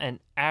and an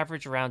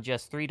average around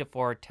just 3 to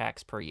 4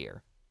 attacks per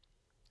year.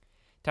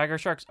 Tiger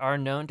sharks are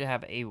known to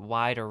have a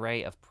wide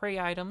array of prey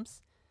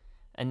items.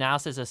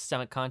 Analysis of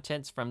stomach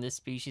contents from this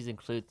species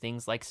include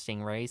things like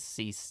stingrays,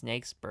 sea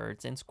snakes,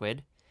 birds, and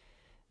squid.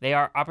 They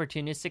are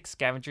opportunistic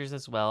scavengers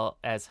as well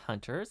as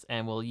hunters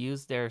and will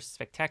use their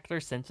spectacular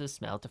sense of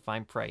smell to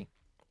find prey.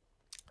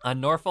 On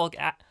Norfolk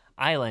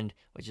Island,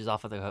 which is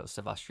off of the coast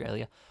of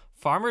Australia,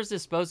 farmers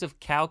dispose of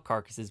cow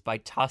carcasses by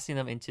tossing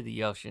them into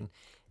the ocean,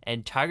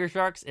 and tiger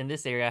sharks in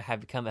this area have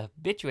become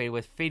habituated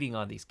with feeding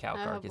on these cow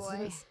carcasses.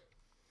 Boy.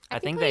 I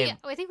think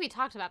we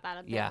talked about that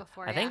a bit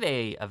before. I think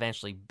they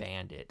eventually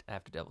banned it. I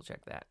have to double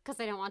check that. Because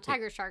they don't want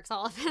tiger sharks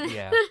all up in it.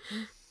 Yeah.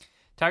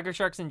 Tiger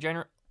sharks in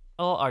general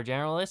are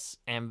generalists,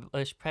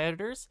 ambush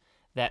predators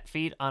that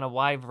feed on a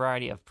wide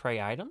variety of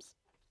prey items.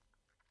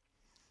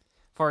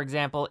 For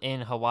example,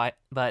 in Hawaii,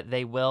 but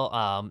they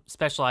will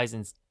specialize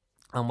in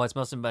what's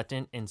most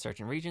abundant in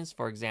certain regions.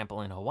 For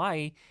example, in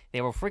Hawaii,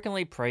 they will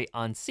frequently prey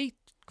on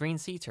green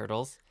sea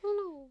turtles. Oh,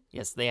 no.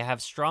 Yes, they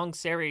have strong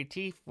serrated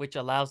teeth, which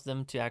allows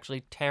them to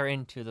actually tear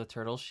into the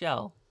turtle's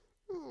shell.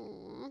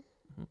 Aww.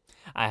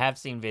 I have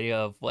seen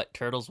video of what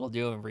turtles will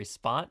do in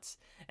response,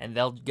 and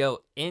they'll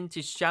go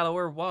into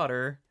shallower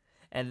water,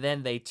 and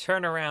then they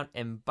turn around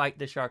and bite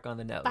the shark on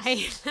the nose.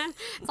 That's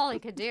all he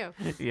could do.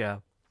 Yeah.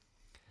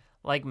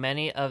 Like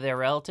many of their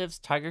relatives,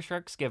 tiger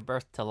sharks give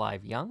birth to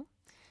live young.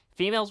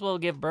 Females will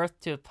give birth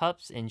to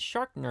pups in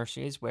shark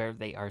nurseries where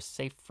they are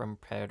safe from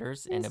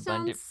predators and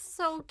abundant. Sounds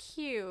so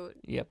cute.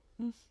 Yep.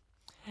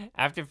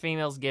 After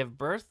females give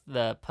birth,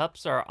 the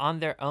pups are on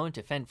their own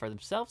to fend for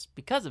themselves.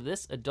 Because of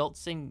this,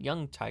 adults and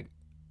young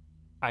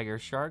tiger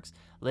sharks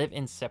live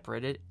in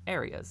separated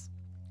areas.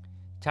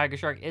 Tiger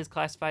shark is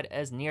classified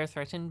as near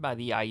threatened by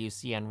the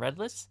IUCN Red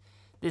List.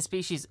 This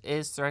species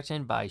is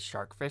threatened by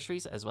shark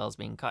fisheries as well as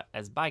being caught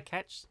as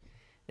bycatch.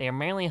 They are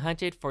mainly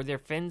hunted for their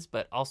fins,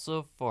 but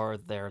also for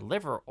their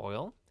liver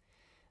oil.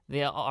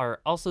 They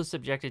are also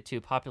subjected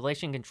to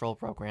population control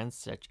programs,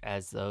 such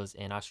as those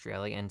in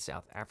Australia and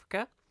South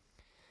Africa.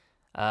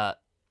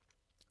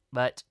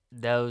 But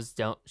those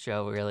don't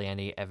show really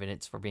any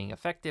evidence for being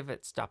effective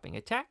at stopping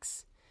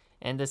attacks.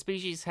 And the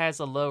species has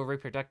a low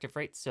reproductive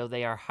rate, so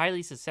they are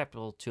highly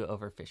susceptible to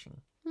overfishing.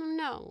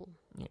 No.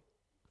 Yeah.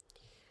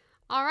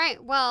 All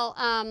right. Well,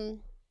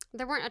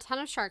 there weren't a ton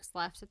of sharks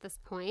left at this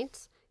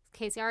point.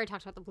 Casey already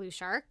talked about the blue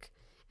shark,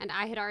 and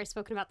I had already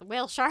spoken about the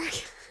whale shark.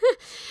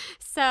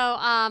 So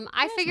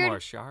I figured more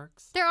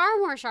sharks. There are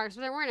more sharks,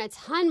 but there weren't a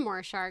ton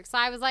more sharks. So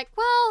I was like,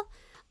 well,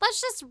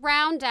 let's just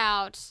round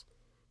out.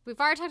 We've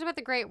already talked about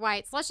the great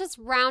whites. Let's just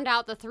round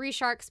out the 3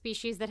 shark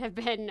species that have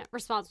been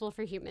responsible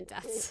for human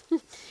deaths.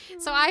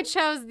 So I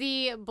chose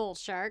the bull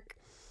shark,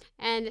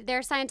 and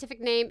their scientific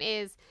name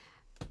is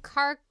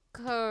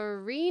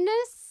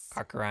Carcharinus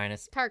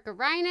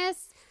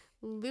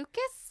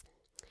lucas.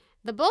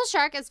 The bull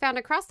shark is found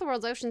across the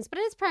world's oceans, but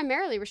it is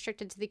primarily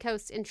restricted to the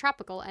coasts in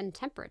tropical and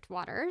temperate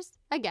waters.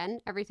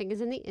 Again, everything is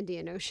in the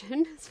Indian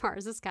Ocean as far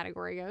as this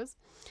category goes.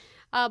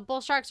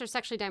 Bull sharks are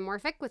sexually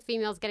dimorphic, with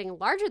females getting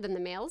larger than the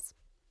males.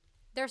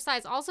 Their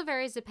size also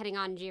varies depending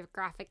on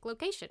geographic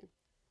location.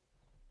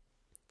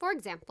 For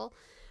example,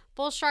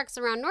 bull sharks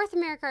around North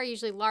America are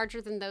usually larger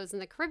than those in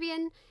the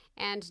Caribbean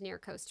and near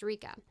Costa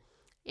Rica.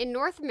 In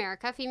North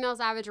America,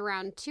 females average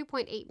around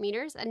 2.8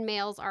 meters and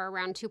males are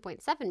around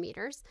 2.7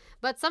 meters,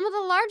 but some of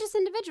the largest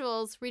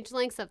individuals reach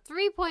lengths of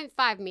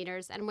 3.5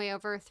 meters and weigh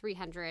over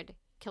 300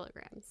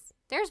 kilograms.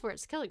 There's where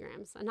it's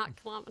kilograms and not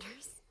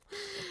kilometers.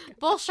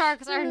 Bull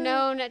sharks are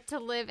known to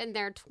live into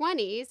their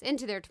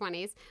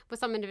 20s, with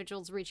some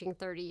individuals reaching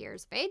 30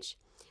 years of age.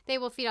 They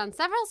will feed on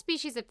several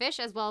species of fish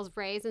as well as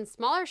rays and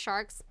smaller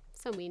sharks.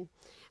 So mean.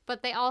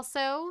 But they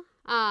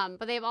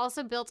have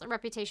also built a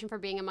reputation for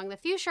being among the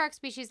few shark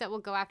species that will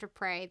go after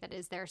prey that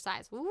is their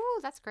size. Ooh,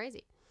 that's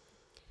crazy.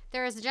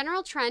 There is a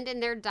general trend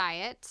in their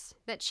diet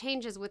that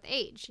changes with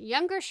age.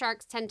 Younger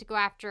sharks tend to go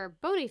after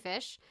bony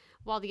fish,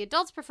 while the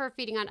adults prefer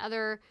feeding on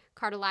other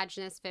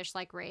cartilaginous fish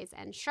like rays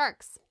and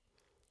sharks.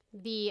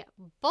 The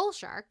bull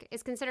shark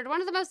is considered one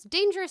of the most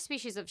dangerous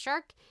species of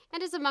shark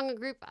and is among a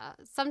group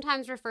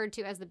sometimes referred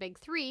to as the Big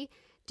Three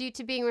due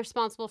to being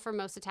responsible for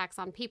most attacks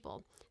on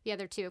people. The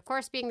other two, of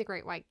course, being the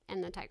great white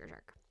and the tiger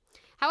shark.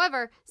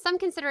 However, some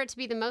consider it to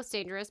be the most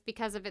dangerous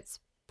because of its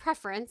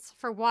preference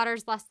for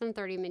waters less than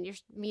 30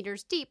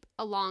 meters deep,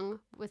 along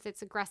with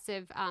its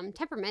aggressive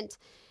temperament,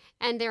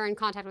 and they're in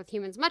contact with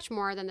humans much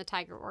more than the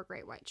tiger or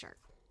great white shark.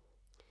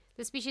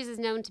 The species is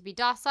known to be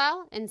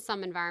docile in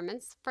some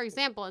environments. For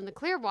example, in the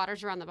clear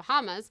waters around the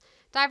Bahamas,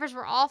 divers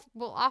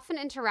will often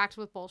interact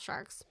with bull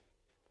sharks.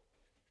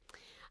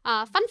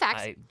 Fun fact.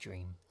 I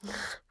dream.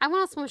 I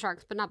want to swim with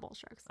sharks, but not bull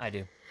sharks. I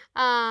do.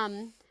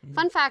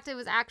 Fun fact, it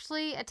was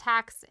actually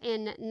attacks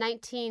in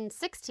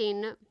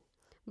 1916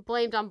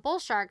 blamed on bull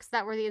sharks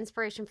that were the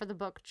inspiration for the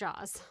book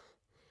Jaws.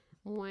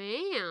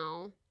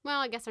 Wow. Well,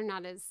 I guess they're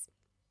not as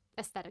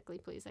aesthetically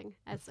pleasing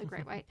as a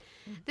great white.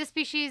 This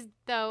species,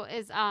 though,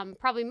 is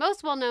probably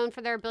most well known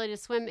for their ability to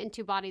swim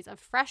into bodies of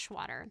fresh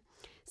water.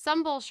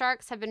 Some bull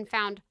sharks have been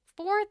found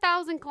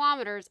 4,000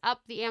 kilometers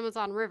up the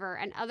Amazon River,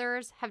 and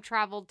others have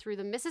traveled through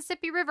the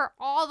Mississippi River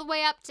all the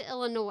way up to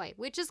Illinois,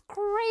 which is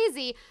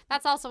crazy.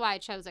 That's also why I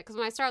chose it, because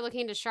when I started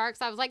looking into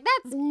sharks, I was like,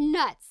 that's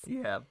nuts.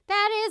 Yeah.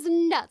 That is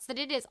nuts that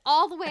it is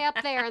all the way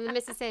up there in the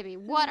Mississippi.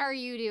 What are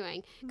you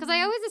doing? Because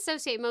I always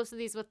associate most of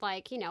these with,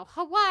 like, you know,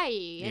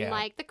 Hawaii and,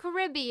 like, the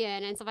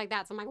Caribbean and stuff like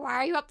that. So I'm like, why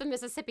are you up the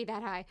Mississippi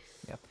that high?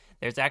 Yeah.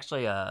 There's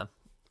actually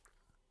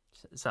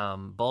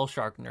some bull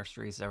shark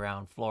nurseries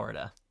around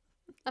Florida.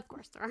 Of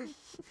course there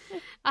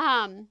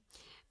are.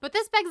 But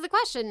this begs the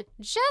question,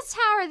 just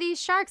how are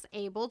these sharks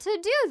able to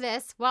do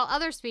this while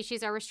other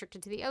species are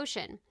restricted to the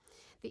ocean?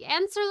 The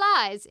answer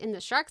lies in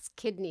the shark's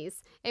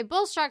kidneys. A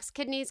bull shark's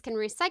kidneys can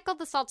recycle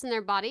the salt in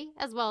their body,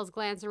 as well as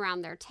glands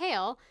around their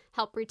tail,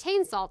 help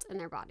retain salt in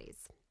their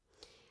bodies.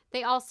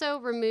 They also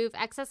remove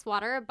excess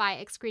water by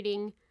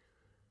excreting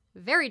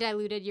very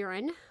diluted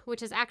urine,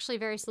 which is actually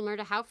very similar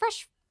to how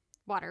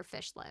freshwater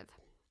fish live.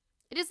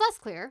 It is less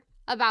clear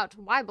about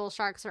why bull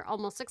sharks are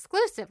almost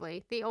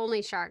exclusively the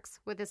only sharks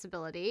with this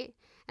ability,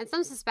 and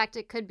some suspect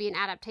it could be an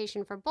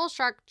adaptation for bull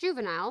shark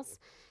juveniles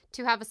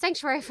to have a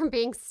sanctuary from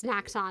being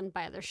snacked on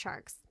by other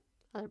sharks.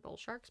 Other bull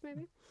sharks,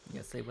 maybe?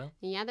 Yes, they will.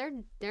 Yeah,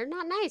 they're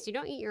not nice. You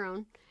don't eat your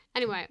own.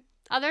 Anyway,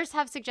 others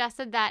have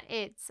suggested that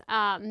it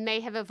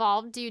may have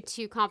evolved due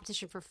to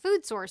competition for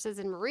food sources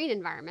in marine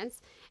environments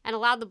and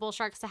allowed the bull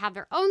sharks to have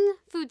their own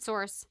food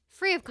source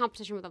free of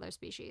competition with other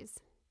species.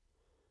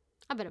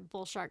 I bet a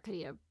bull shark could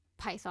eat a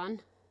python.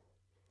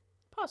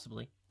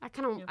 Possibly. I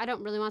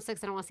don't really want to,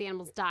 because I don't want to see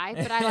animals die,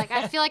 but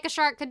I feel like a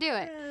shark could do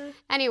it.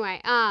 Anyway,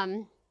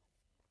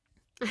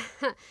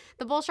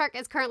 the bull shark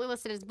is currently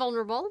listed as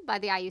vulnerable by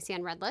the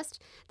IUCN Red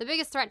List. The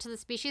biggest threat to the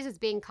species is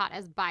being caught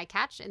as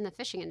bycatch in the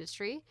fishing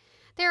industry.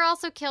 They are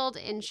also killed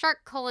in shark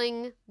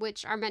culling,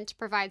 which are meant to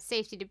provide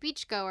safety to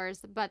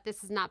beachgoers, but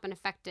this has not been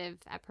effective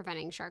at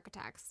preventing shark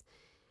attacks.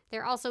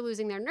 They're also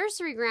losing their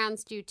nursery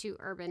grounds due to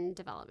urban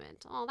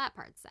development. Oh, that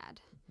part's sad.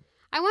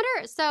 I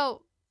wonder,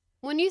 so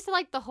when you said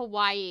like the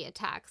Hawaii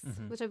attacks,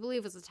 which I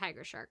believe was a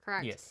tiger shark,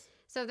 correct? Yes.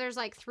 So there's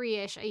like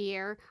 3-ish a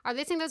year. Are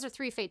they saying those are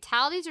 3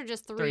 fatalities or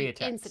just 3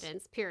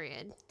 incidents,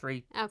 period?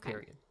 3,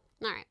 period.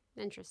 All right,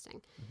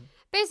 interesting.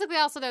 Basically,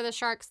 also, they're the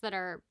sharks that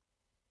are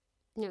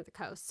near the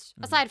coast.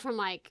 Aside from,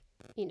 like,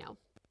 you know,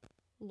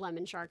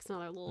 lemon sharks and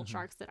other little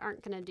sharks that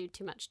aren't going to do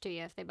too much to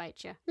you if they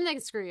bite you. I mean, they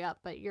can screw you up,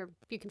 but you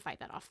can fight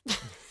that off.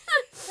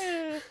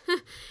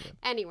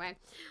 Anyway.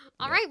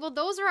 All right, well,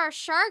 those are our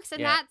sharks,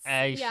 and that's...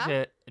 I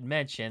should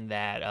mention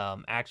that,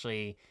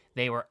 actually,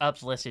 they were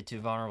uplisted to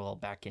vulnerable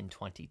back in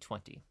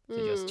 2020, so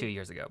just 2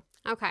 years ago.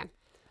 Okay.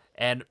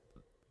 And,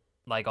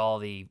 like all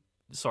the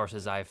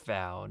sources I've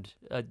found,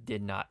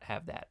 did not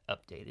have that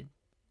updated.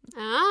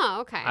 Oh,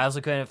 okay. I also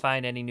couldn't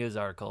find any news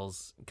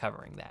articles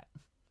covering that.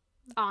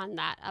 On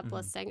that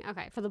uplisting.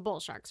 Okay, for the bull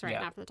sharks, right?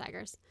 Not for the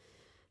tigers.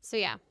 So,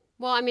 yeah.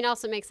 Well, I mean,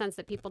 also makes sense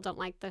that people don't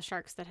like the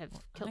sharks that have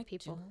killed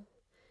people.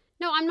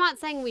 No, I'm not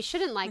saying we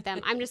shouldn't like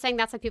them. I'm just saying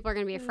that's why people are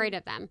going to be afraid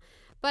of them.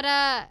 But,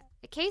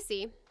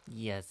 Casey.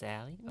 Yes,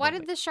 Allie? Why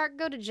did the shark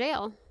go to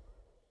jail?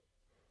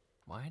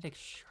 Why did a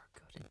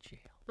shark go to jail?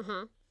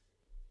 Uh-huh.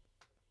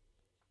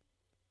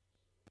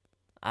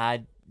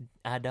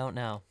 I don't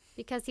know.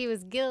 Because he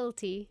was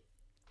guilty.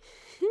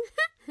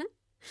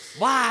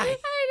 Why? I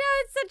know,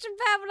 it's such a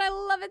bad one. I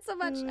love it so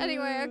much.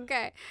 Anyway,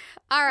 okay.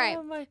 All right.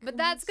 Oh, but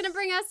that's going to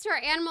bring us to our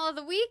Animal of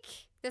the Week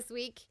this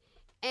week.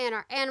 And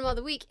our Animal of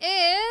the Week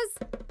is...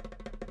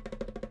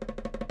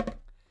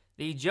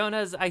 the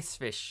Jonah's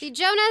Icefish. The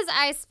Jonah's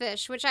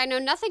Icefish, which I know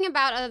nothing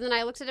about other than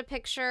I looked at a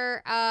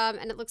picture,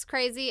 and it looks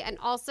crazy. And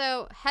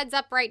also, heads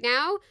up right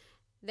now,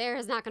 there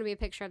is not going to be a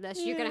picture of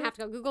this. You're going to have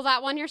to go Google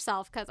that one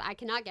yourself, because I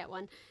cannot get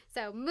one.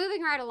 So,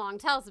 moving right along,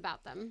 tell us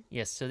about them.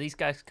 Yes, so these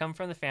guys come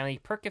from the family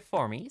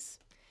Perciformes.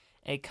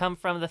 They come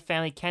from the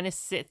family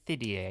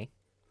Canisithidae.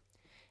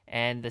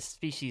 And the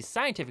species'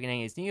 scientific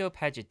name is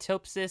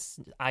Neopagitopsis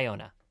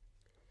iona.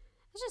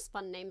 It's just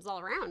fun names all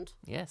around.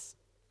 Yes.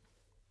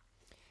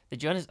 The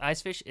Jonah's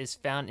icefish is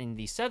found in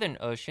the Southern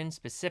Ocean,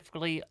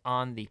 specifically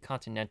on the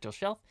continental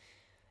shelf.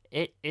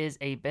 It is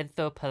a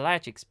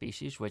benthopelagic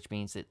species, which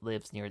means it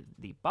lives near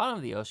the bottom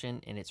of the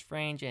ocean in its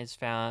range and is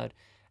found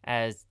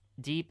as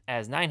deep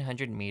as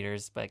 900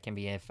 meters, but can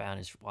be found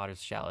as water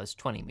as shallow as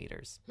 20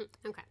 meters.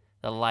 Okay.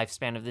 The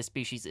lifespan of this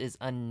species is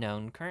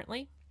unknown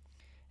currently.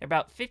 They're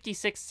about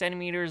 56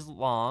 centimeters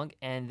long,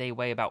 and they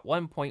weigh about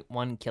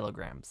 1.1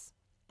 kilograms.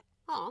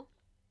 Oh.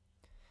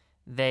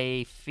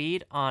 They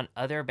feed on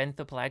other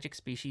benthopelagic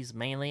species,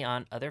 mainly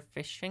on other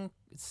fish, and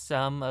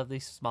some of the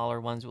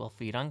smaller ones will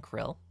feed on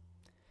krill.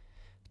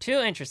 Two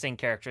interesting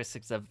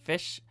characteristics of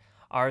fish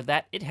are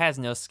that it has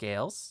no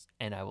scales,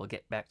 and I will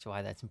get back to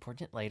why that's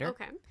important later.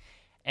 Okay.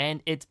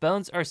 And its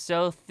bones are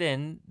so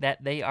thin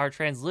that they are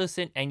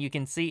translucent, and you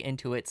can see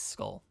into its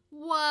skull.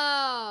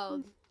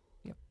 Whoa.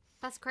 Yep.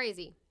 That's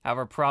crazy.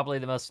 However, probably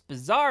the most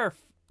bizarre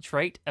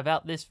trait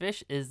about this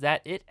fish is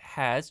that it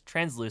has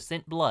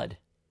translucent blood.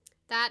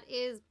 That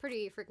is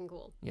pretty freaking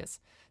cool.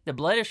 Yes. The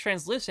blood is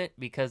translucent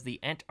because the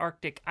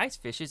Antarctic ice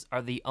fishes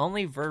are the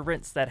only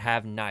vertebrates that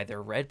have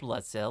neither red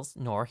blood cells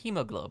nor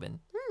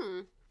hemoglobin.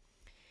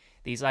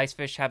 These ice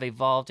fish have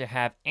evolved to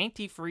have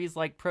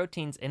antifreeze-like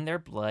proteins in their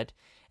blood,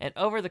 and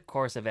over the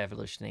course of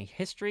evolutionary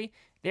history,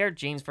 their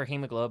genes for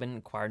hemoglobin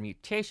acquired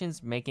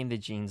mutations, making the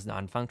genes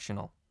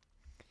non-functional.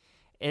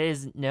 It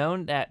is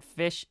known that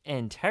fish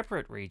in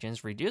temperate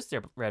regions reduce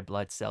their red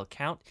blood cell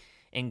count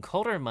in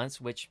colder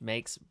months, which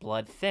makes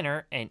blood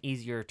thinner and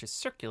easier to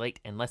circulate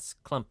and less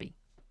clumpy.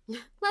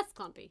 Less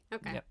clumpy.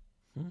 Okay.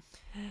 Yep.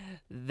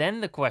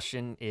 Then the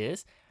question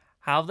is,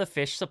 how the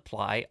fish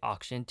supply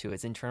oxygen to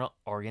its internal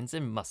organs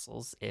and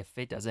muscles if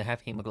it doesn't have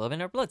hemoglobin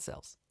or blood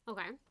cells.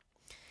 Okay.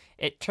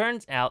 It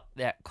turns out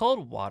that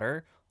cold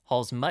water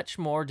holds much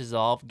more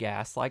dissolved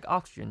gas like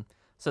oxygen.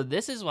 So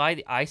this is why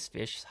the ice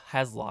fish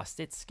has lost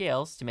its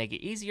scales to make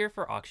it easier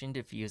for oxygen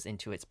to fuse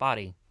into its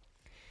body.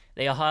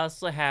 They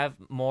also have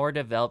more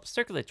developed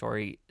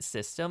circulatory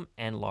system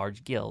and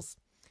large gills.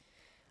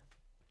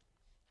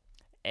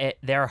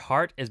 Their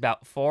heart is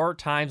about 4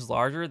 times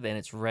larger than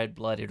its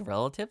red-blooded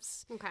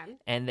relatives. Okay.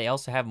 And they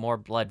also have more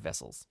blood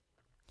vessels.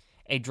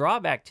 A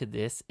drawback to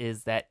this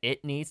is that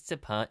it needs to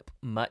pump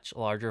much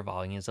larger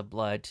volumes of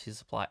blood to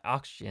supply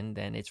oxygen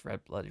than its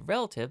red-blooded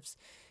relatives,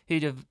 who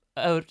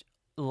devote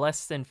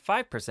less than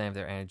 5% of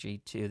their energy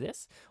to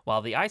this,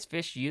 while the ice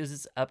fish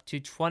uses up to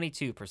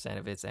 22%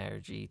 of its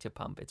energy to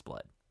pump its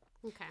blood.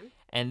 Okay.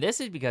 And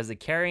this is because the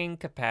carrying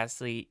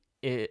capacity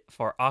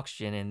for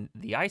oxygen in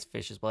the ice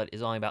fish's blood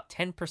is only about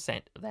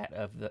 10% of that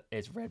of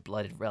its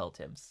red-blooded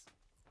relatives.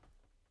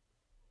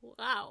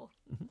 Wow.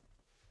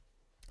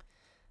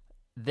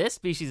 This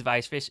species of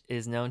ice fish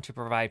is known to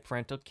provide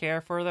parental care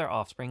for their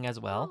offspring as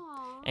well,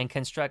 and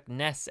construct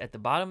nests at the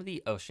bottom of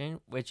the ocean,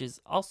 which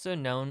is also a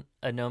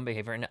known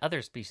behavior in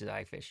other species of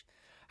ice fish.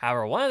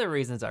 However, one of the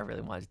reasons I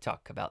really wanted to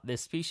talk about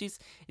this species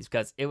is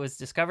because it was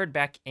discovered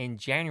back in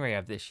January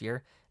of this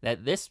year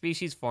that this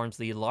species forms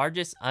the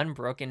largest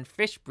unbroken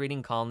fish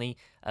breeding colony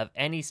of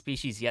any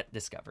species yet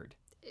discovered.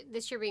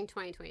 This year being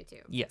 2022.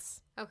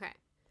 Yes. Okay.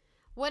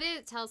 What did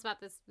it tell us about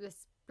this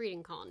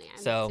breeding colony?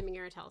 I'm So- assuming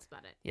you're going to tell us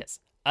about it. Yes.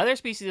 Other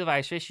species of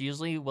ice fish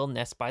usually will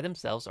nest by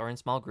themselves or in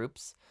small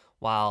groups,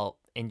 while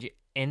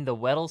in the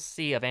Weddell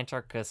Sea of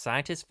Antarctica,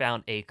 scientists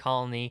found a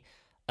colony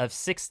of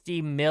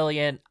 60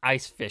 million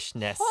ice fish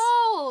nests.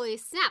 Holy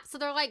snap. So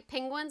they're like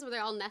penguins where they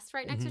all nest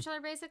right next to each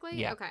other, basically?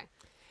 Yeah. Okay.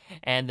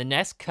 And the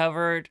nest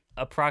covered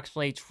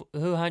approximately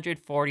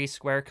 240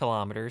 square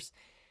kilometers.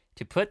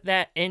 To put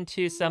that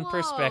into some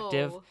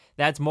perspective, Whoa.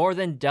 that's more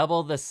than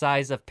double the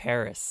size of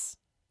Paris.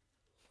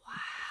 Wow.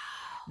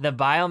 The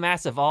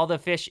biomass of all the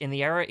fish in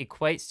the area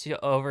equates to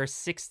over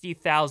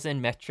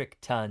 60,000 metric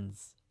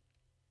tons.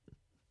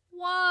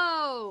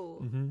 Whoa.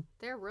 Mm-hmm.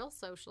 They're real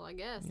social, I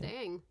guess. Yeah.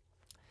 Dang.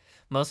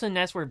 Most of the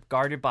nests were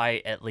guarded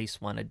by at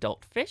least one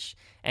adult fish,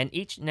 and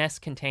each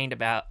nest contained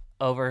about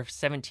over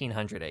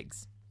 1,700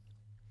 eggs.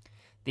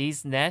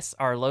 These nests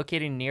are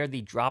located near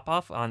the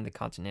drop-off on the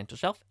continental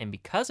shelf, and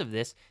because of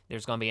this,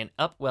 there's going to be an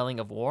upwelling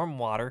of warm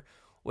water,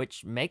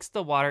 which makes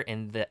the water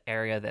in the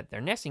area that they're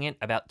nesting in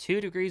about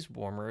 2 degrees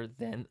warmer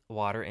than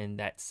water in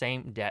that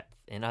same depth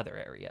in other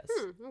areas.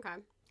 Okay.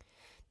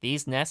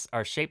 These nests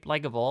are shaped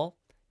like a bowl.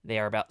 They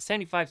are about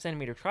 75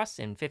 centimeters across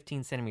and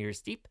 15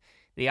 centimeters deep.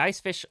 The ice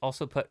fish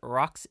also put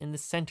rocks in the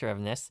center of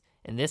the nest,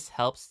 and this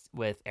helps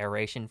with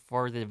aeration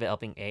for the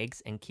developing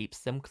eggs and keeps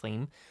them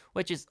clean,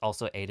 which is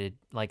also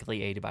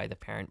likely aided by the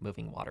parent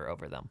moving water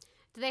over them.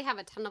 Do they have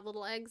a ton of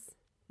little eggs?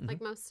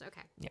 Like most?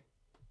 Okay.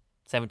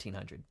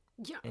 1,700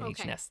 Yeah. in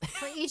each nest.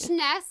 For each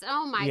nest?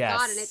 Oh my Yes.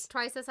 God. And it's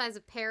twice the size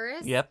of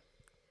Paris? Yep.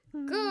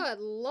 Good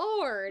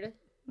Lord.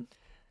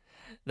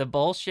 The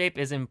bowl shape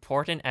is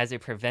important as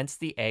it prevents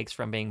the eggs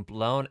from being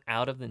blown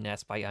out of the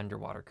nest by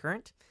underwater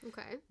current.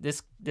 Okay.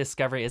 This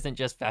discovery isn't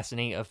just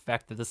fascinating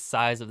effect of the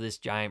size of this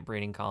giant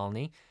breeding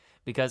colony,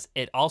 because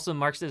it also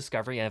marks the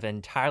discovery of an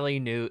entirely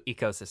new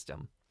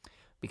ecosystem.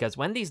 Because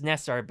when these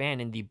nests are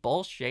abandoned, the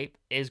bowl shape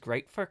is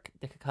great for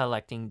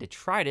collecting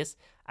detritus,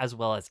 as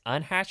well as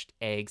unhatched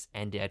eggs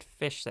and dead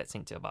fish that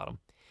sink to the bottom.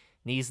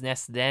 These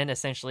nests then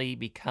essentially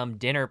become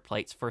dinner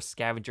plates for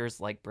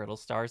scavengers like brittle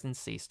stars and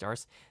sea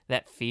stars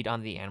that feed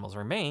on the animal's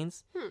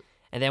remains.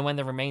 And then when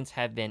the remains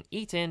have been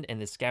eaten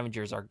and the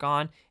scavengers are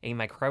gone, a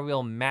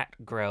microbial mat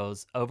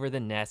grows over the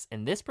nest,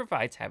 and this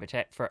provides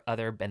habitat for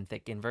other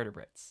benthic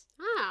invertebrates.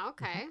 Ah,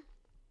 okay.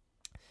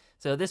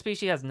 So this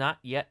species has not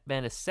yet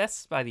been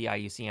assessed by the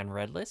IUCN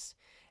Red List.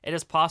 It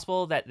is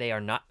possible that they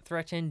are not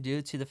threatened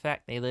due to the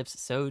fact they live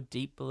so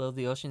deep below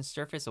the ocean's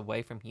surface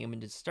away from human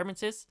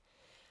disturbances.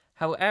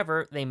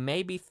 However, they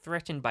may be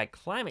threatened by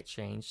climate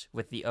change,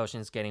 with the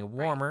oceans getting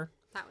warmer.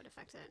 Right. That would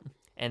affect it.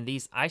 And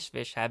these ice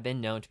fish have been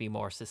known to be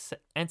more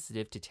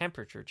sensitive to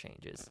temperature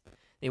changes.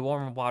 The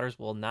warmer waters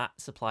will not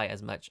supply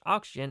as much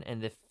oxygen,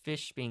 and the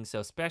fish being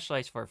so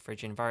specialized for a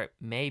frigid environment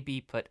may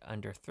be put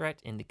under threat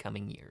in the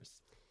coming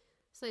years.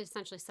 So they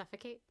essentially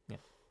suffocate? Yeah.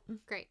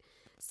 Great.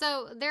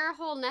 So their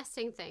whole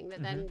nesting thing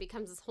that then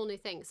becomes this whole new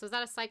thing. So is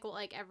that a cycle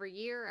like every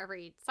year,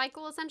 every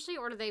cycle essentially,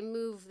 or do they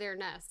move their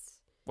nests?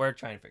 We're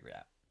trying to figure it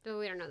out. Oh,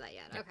 we don't know that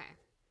yet. Yeah. Okay.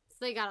 So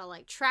they got to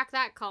like track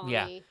that colony.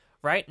 Yeah.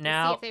 Right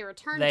now, see if they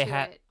return to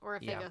it or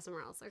if they go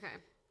somewhere else. Okay.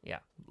 Yeah.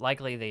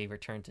 Likely they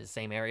return to the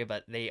same area,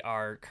 but they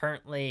are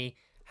currently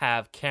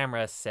have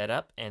cameras set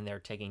up and they're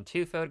taking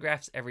 2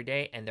 photographs every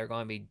day, and they're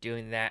going to be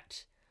doing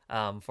that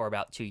for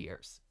about 2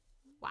 years.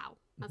 Wow.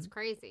 That's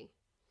crazy.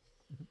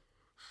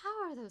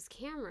 How are those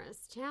cameras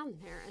down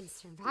there and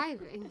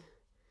surviving?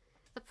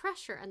 The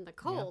pressure and the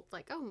cold.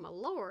 Like, oh my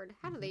Lord,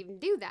 how do they even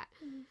do that?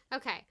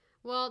 Okay.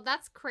 Well,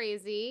 that's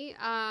crazy.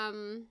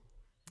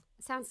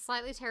 Sounds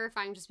slightly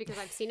terrifying just because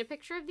I've seen a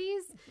picture of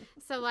these.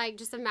 So, like,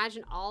 just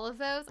imagine all of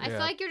those. I feel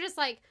like you're just,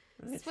 like,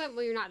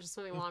 well, you're not just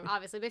swimming along,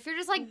 obviously. But if you're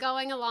just, like,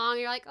 going along,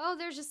 you're like, oh,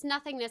 there's just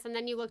nothingness. And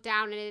then you look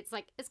down, and it's,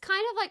 like, it's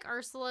kind of like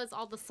Ursula's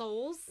All the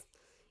Souls,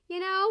 you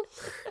know?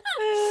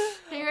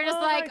 And you're just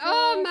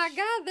oh, my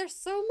God, there's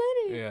so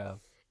many. Yeah.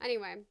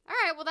 Anyway. All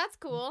right, well, that's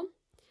cool.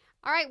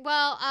 All right,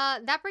 well,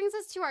 that brings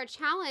us to our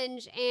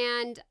challenge.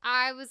 And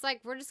I was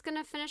like, we're just going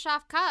to finish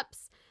off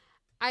cups.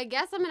 I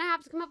guess I'm going to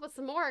have to come up with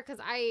some more because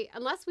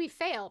unless we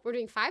fail, we're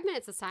doing 5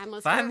 minutes this time.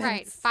 Let's get it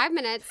right. 5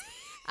 minutes.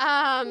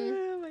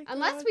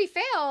 Unless we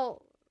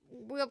fail,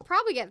 we'll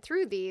probably get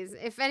through these.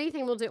 If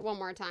anything, we'll do it one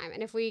more time.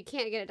 And if we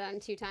can't get it done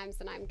 2 times,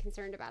 then I'm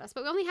concerned about us.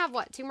 But we only have,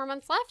 2 more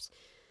months left?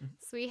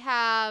 So we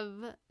have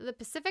the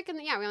Pacific and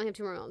we only have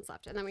 2 more months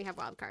left. And then we have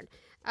wild card.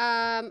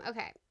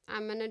 Okay.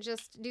 I'm going to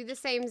just do the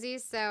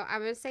samesies. So I'm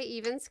going to say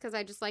evens because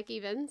I just like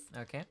evens.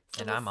 Okay.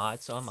 So and I'm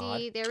odd, so I'm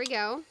odd. There we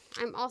go.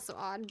 I'm also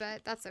odd,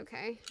 but that's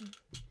okay.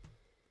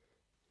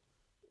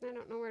 I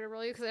don't know where to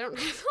roll you because I don't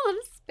have a lot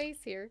of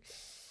space here.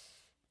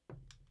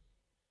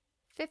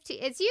 50.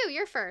 It's you.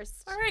 You're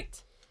first. All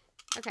right.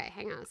 Okay,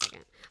 hang on a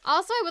second.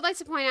 Also, I would like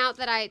to point out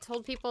that I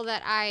told people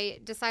that I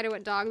decided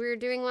what dog we were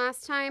doing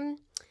last time.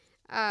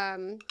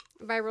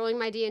 By rolling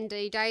my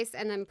D&D dice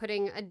and then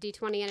putting a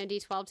D20 and a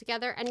D12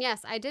 together. And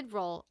yes, I did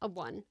roll a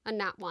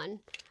nat 1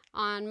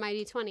 on my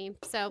D20.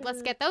 So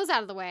let's get those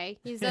out of the way.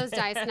 Use those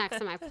dice next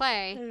time I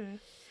play.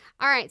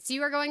 All right, so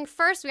you are going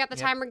first. We got the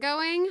timer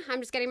going. I'm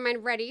just getting mine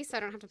ready so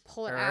I don't have to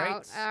pull it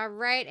out. All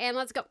right, and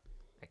let's go.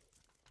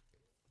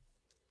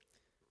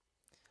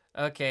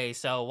 Okay,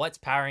 so what's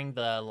powering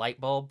the light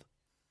bulb?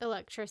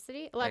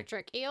 Electricity.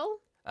 Electric eel.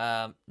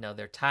 No,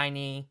 they're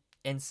tiny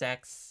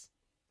insects.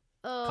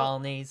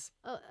 Colonies.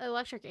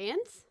 Electric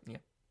ants? Yeah.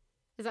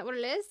 Is that what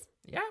it is?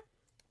 Yeah.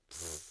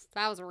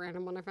 That was a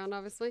random one I found,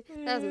 obviously.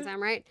 That doesn't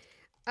sound right.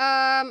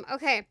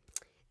 Okay.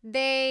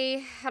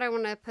 How do I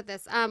want to put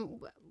this?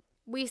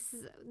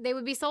 They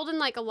would be sold in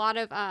like a lot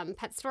of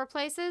pet store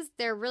places.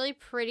 They're really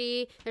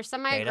pretty. They're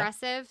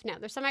semi-aggressive. Beta? No,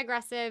 they're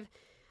semi-aggressive.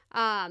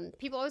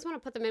 People always want to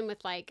put them in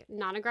with like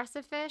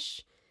non-aggressive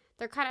fish.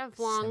 They're kind of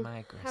long.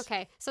 Semi-aggressive.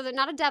 Okay. So they're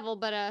not a devil,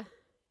 but a...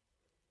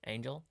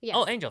 Angel? Yes.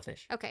 Oh,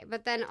 angelfish. Okay,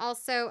 but then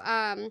also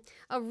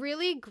a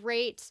really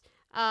great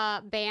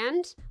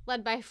band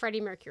led by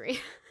Freddie Mercury.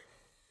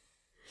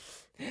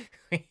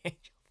 Queen Angel.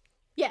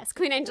 Yes,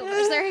 Queen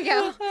Angelfish. There you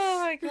go. Oh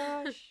my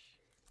gosh.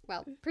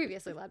 Well,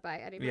 previously led by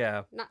Eddie Murphy.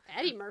 Yeah. Not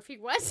Eddie Murphy.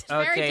 What?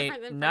 Okay, Very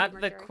different than not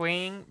Freddie the Mercury.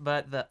 queen,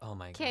 but the... Oh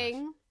my gosh.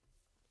 King.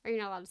 Are you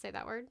not allowed to say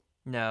that word?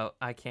 No,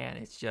 I can't.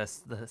 It's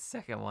just the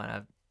second one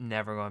I'm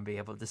never going to be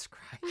able to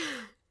describe.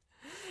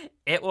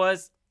 It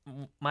was...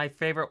 my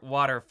favorite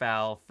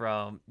waterfowl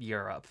from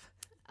Europe.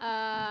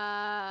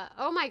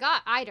 Oh my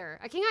God, eider.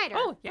 A king eider.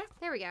 Oh, yeah.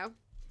 There we go.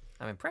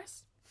 I'm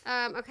impressed.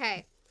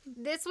 Okay.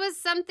 This was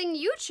something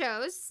you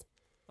chose.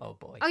 Oh,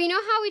 boy. Oh, you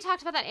know how we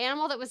talked about that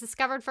animal that was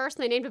discovered first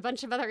and they named a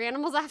bunch of other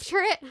animals after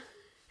it?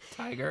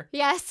 Tiger.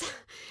 Yes.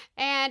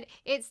 And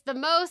it's the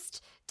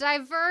most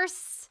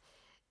diverse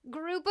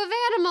group of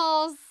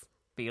animals.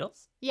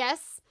 Beetles?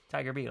 Yes.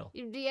 Tiger beetle.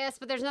 Yes,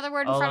 but there's another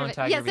word in front of it.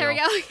 Tiger Yes, there we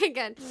beetle. go. Okay,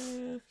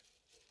 good.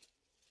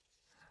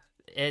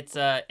 It's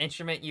an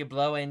instrument you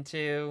blow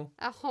into.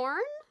 A horn?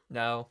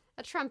 No.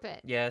 A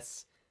trumpet?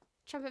 Yes.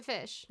 Trumpet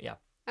fish? Yeah.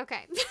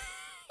 Okay. You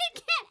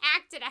can't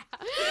act it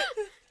out.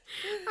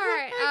 All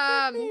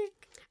right.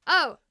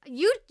 Oh,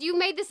 you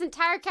made this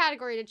entire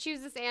category to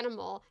choose this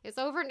animal. It's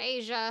over in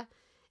Asia,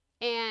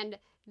 and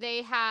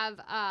They have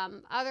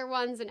other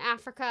ones in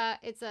Africa.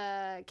 It's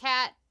a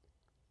cat.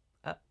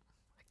 A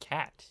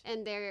cat?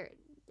 And they're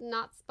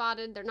not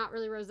spotted. They're not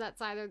really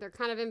rosettes either. They're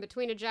kind of in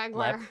between a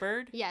jaguar.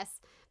 Leopard? Yes,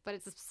 but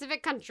it's a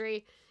specific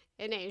country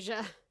in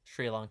Asia.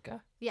 Sri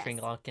Lanka? Yes. Sri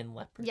Lankan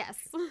leopard? Yes.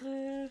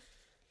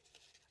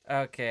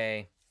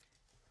 Okay.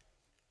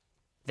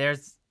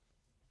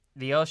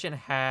 The ocean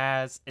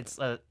it's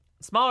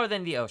smaller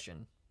than the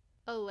ocean.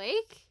 A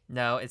lake?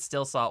 No, it's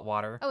still salt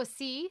water. Oh, a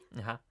sea?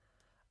 Uh-huh.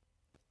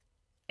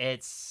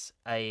 It's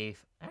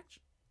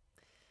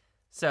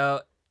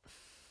so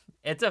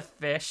it's a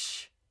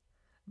fish,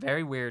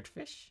 very weird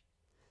fish,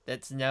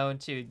 that's known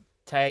to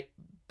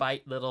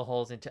bite little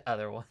holes into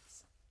other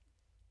ones.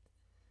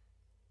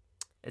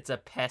 It's a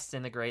pest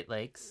in the Great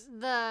Lakes.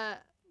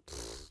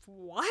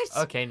 What?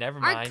 Okay, never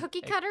mind. Aren't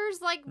cookie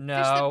cutters like No,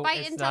 fish that bite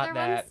it's into not other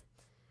that.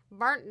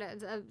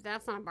 ones?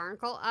 That's not a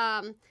barnacle.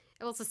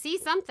 Well, it's a sea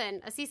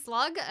something. A sea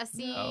slug? A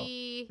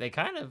sea...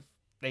 No.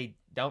 They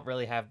don't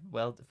really have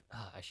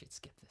I should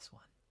skip this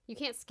one. You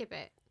can't skip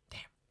it.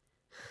 Damn.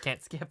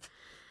 Can't skip.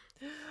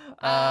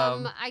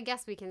 I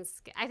guess we can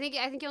skip. I think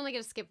you only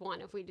get to skip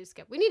one if we do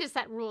skip. We need to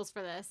set rules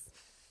for this.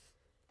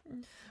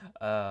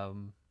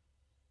 Oh,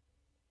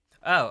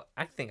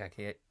 I think I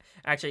can.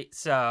 Actually,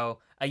 so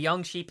a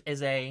young sheep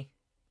is a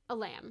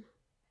lamb.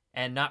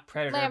 And not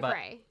predator,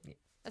 Lamprey.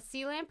 A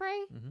sea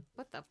lamprey? Mm-hmm.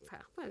 What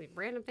are these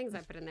random things I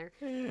put in there?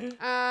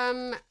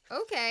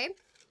 Okay.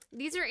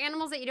 These are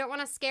animals that you don't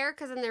want to scare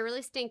because then they're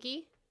really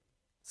stinky.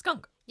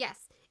 Skunk.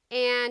 Yes.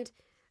 And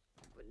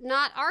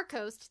not our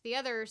coast, the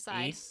other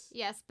side. East?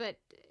 Yes, but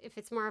if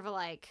it's more of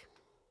a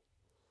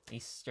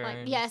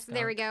Eastern. yes, skunk.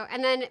 there we go.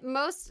 And then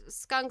most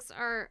skunks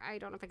are, I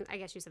don't know if I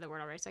guess you said the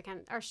word already, so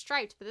are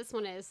striped, but this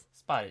one is.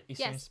 Spotted.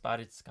 Eastern Yes.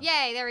 spotted skunk.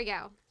 Yay, there we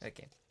go.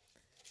 Okay.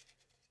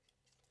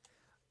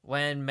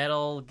 When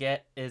metal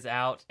is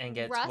out and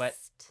gets wet,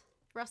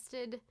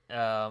 Rusted.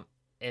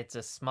 it's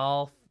a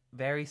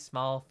very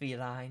small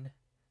feline.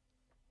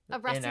 A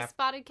rusty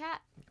spotted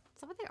cat? Is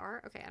that what they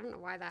are? Okay, I don't know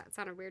why that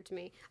sounded weird to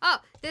me. Oh,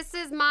 this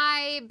is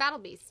my battle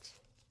beast.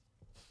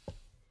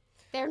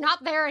 They're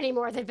not there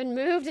anymore. They've been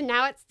moved, and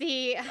now it's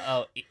the...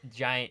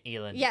 giant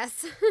eland.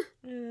 Yes.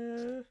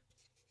 Oh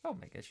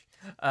my gosh.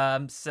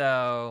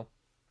 So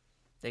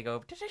they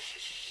go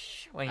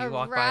when you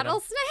walk by them. A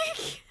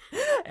rattlesnake?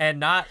 And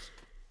not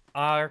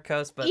our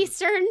coast, but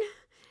Eastern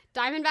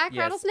diamondback Yes.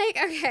 rattlesnake?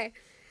 Okay.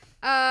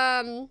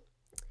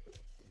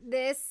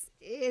 This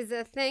is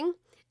a thing.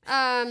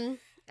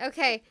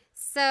 Okay,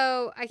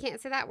 so I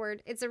can't say that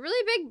word. It's a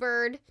really big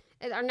bird.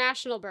 It's our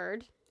national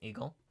bird.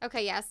 eagle.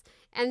 Okay, yes.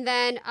 And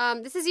then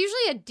this is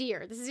usually a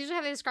deer. This is usually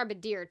how they describe a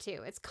deer,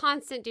 too. It's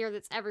constant deer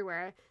that's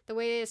everywhere. The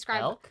way they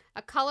describe Elk?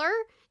 a color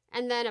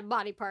and then a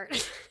body part.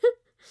 Wait.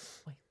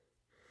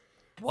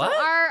 What?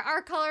 So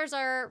our colors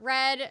are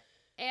red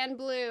and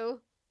blue.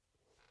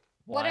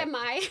 What am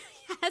I?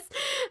 Yes.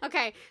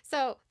 Okay,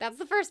 so that's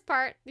the first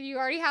part. You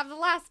already have the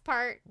last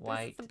part.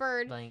 White. This is the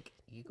bird. Blank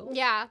eagle.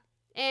 Yeah.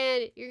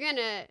 And you're going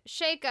to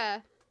shake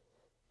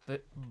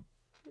But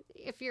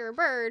if you're a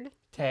bird.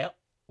 tail.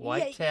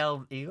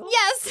 White-tailed eagle.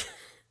 Yes.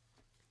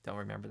 Don't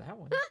remember that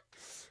one.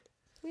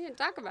 We didn't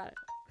talk about it.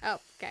 Oh,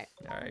 okay.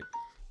 All right.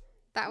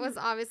 That was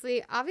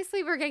obviously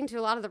we're getting to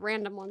a lot of the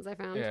random ones I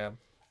found. Yeah.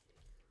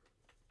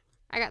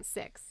 I got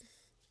 6.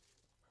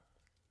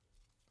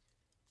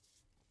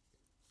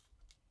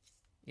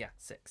 Yeah,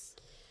 6.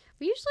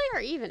 We usually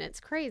are even. It's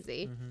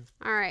crazy. Mm-hmm.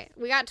 All right.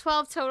 We got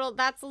 12 total.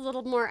 That's a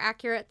little more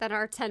accurate than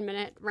our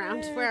 10-minute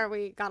round Yeah. where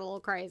we got a little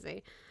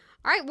crazy.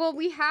 All right. Well,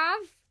 we'll definitely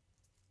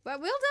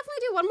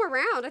do one more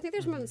round. I think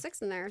there's more than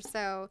 6 in there.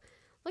 So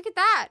look at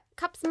that.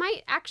 Cups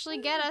might actually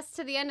get us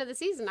to the end of the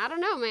season. I don't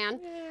know, man.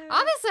 Yeah.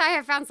 Obviously, I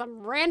have found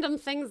some random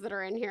things that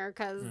are in here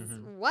because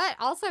what?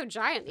 Also,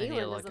 giant I need to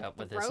eland is look a up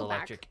what this throwback.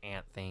 electric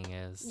ant thing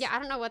is. Yeah, I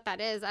don't know what that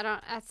is.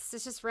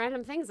 It's just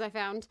random things I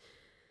found.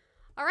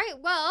 All right,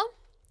 well,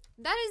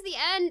 that is the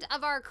end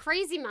of our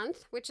crazy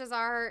month, which is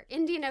our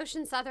Indian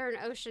Ocean, Southern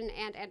Ocean,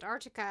 and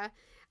Antarctica.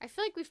 I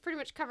feel like we've pretty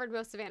much covered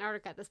most of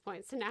Antarctica at this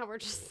point, so now we're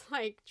just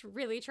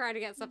really trying to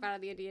get stuff out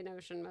of the Indian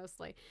Ocean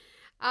mostly.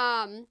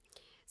 So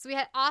we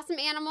had awesome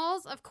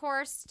animals, of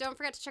course. Don't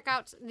forget to check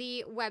out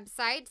the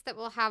website that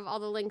will have all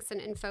the links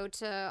and info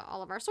to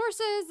all of our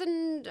sources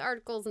and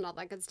articles and all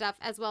that good stuff,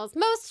 as well as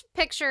most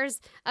pictures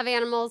of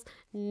animals.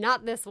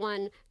 Not this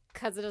one,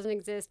 because it doesn't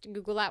exist.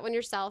 Google that one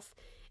yourself.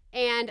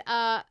 And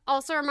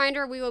also a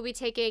reminder, we will be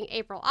taking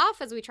April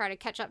off as we try to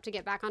catch up to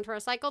get back onto our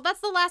cycle.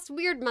 That's the last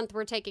weird month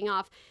we're taking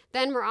off.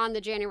 Then we're on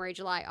the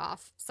January-July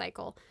off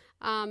cycle.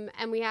 And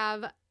we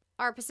have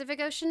our Pacific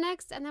Ocean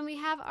next, and then we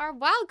have our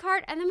wild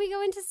card, and then we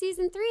go into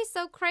season 3.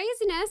 So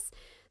craziness.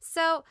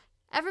 So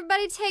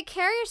everybody take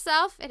care of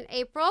yourself in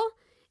April,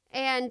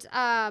 and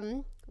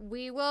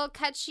we will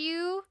catch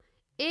you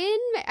in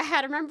May. I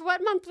had to remember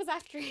what month was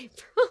after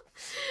April.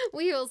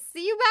 We will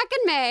see you back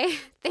in May.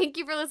 Thank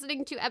you for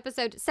listening to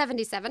episode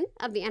 77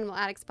 of the Animal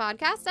Addicts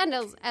podcast. And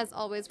as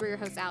always, we're your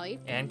hosts, Allie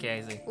And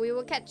Casey. We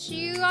will catch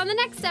you on the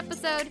next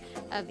episode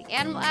of the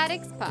Animal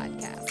Addicts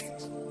podcast.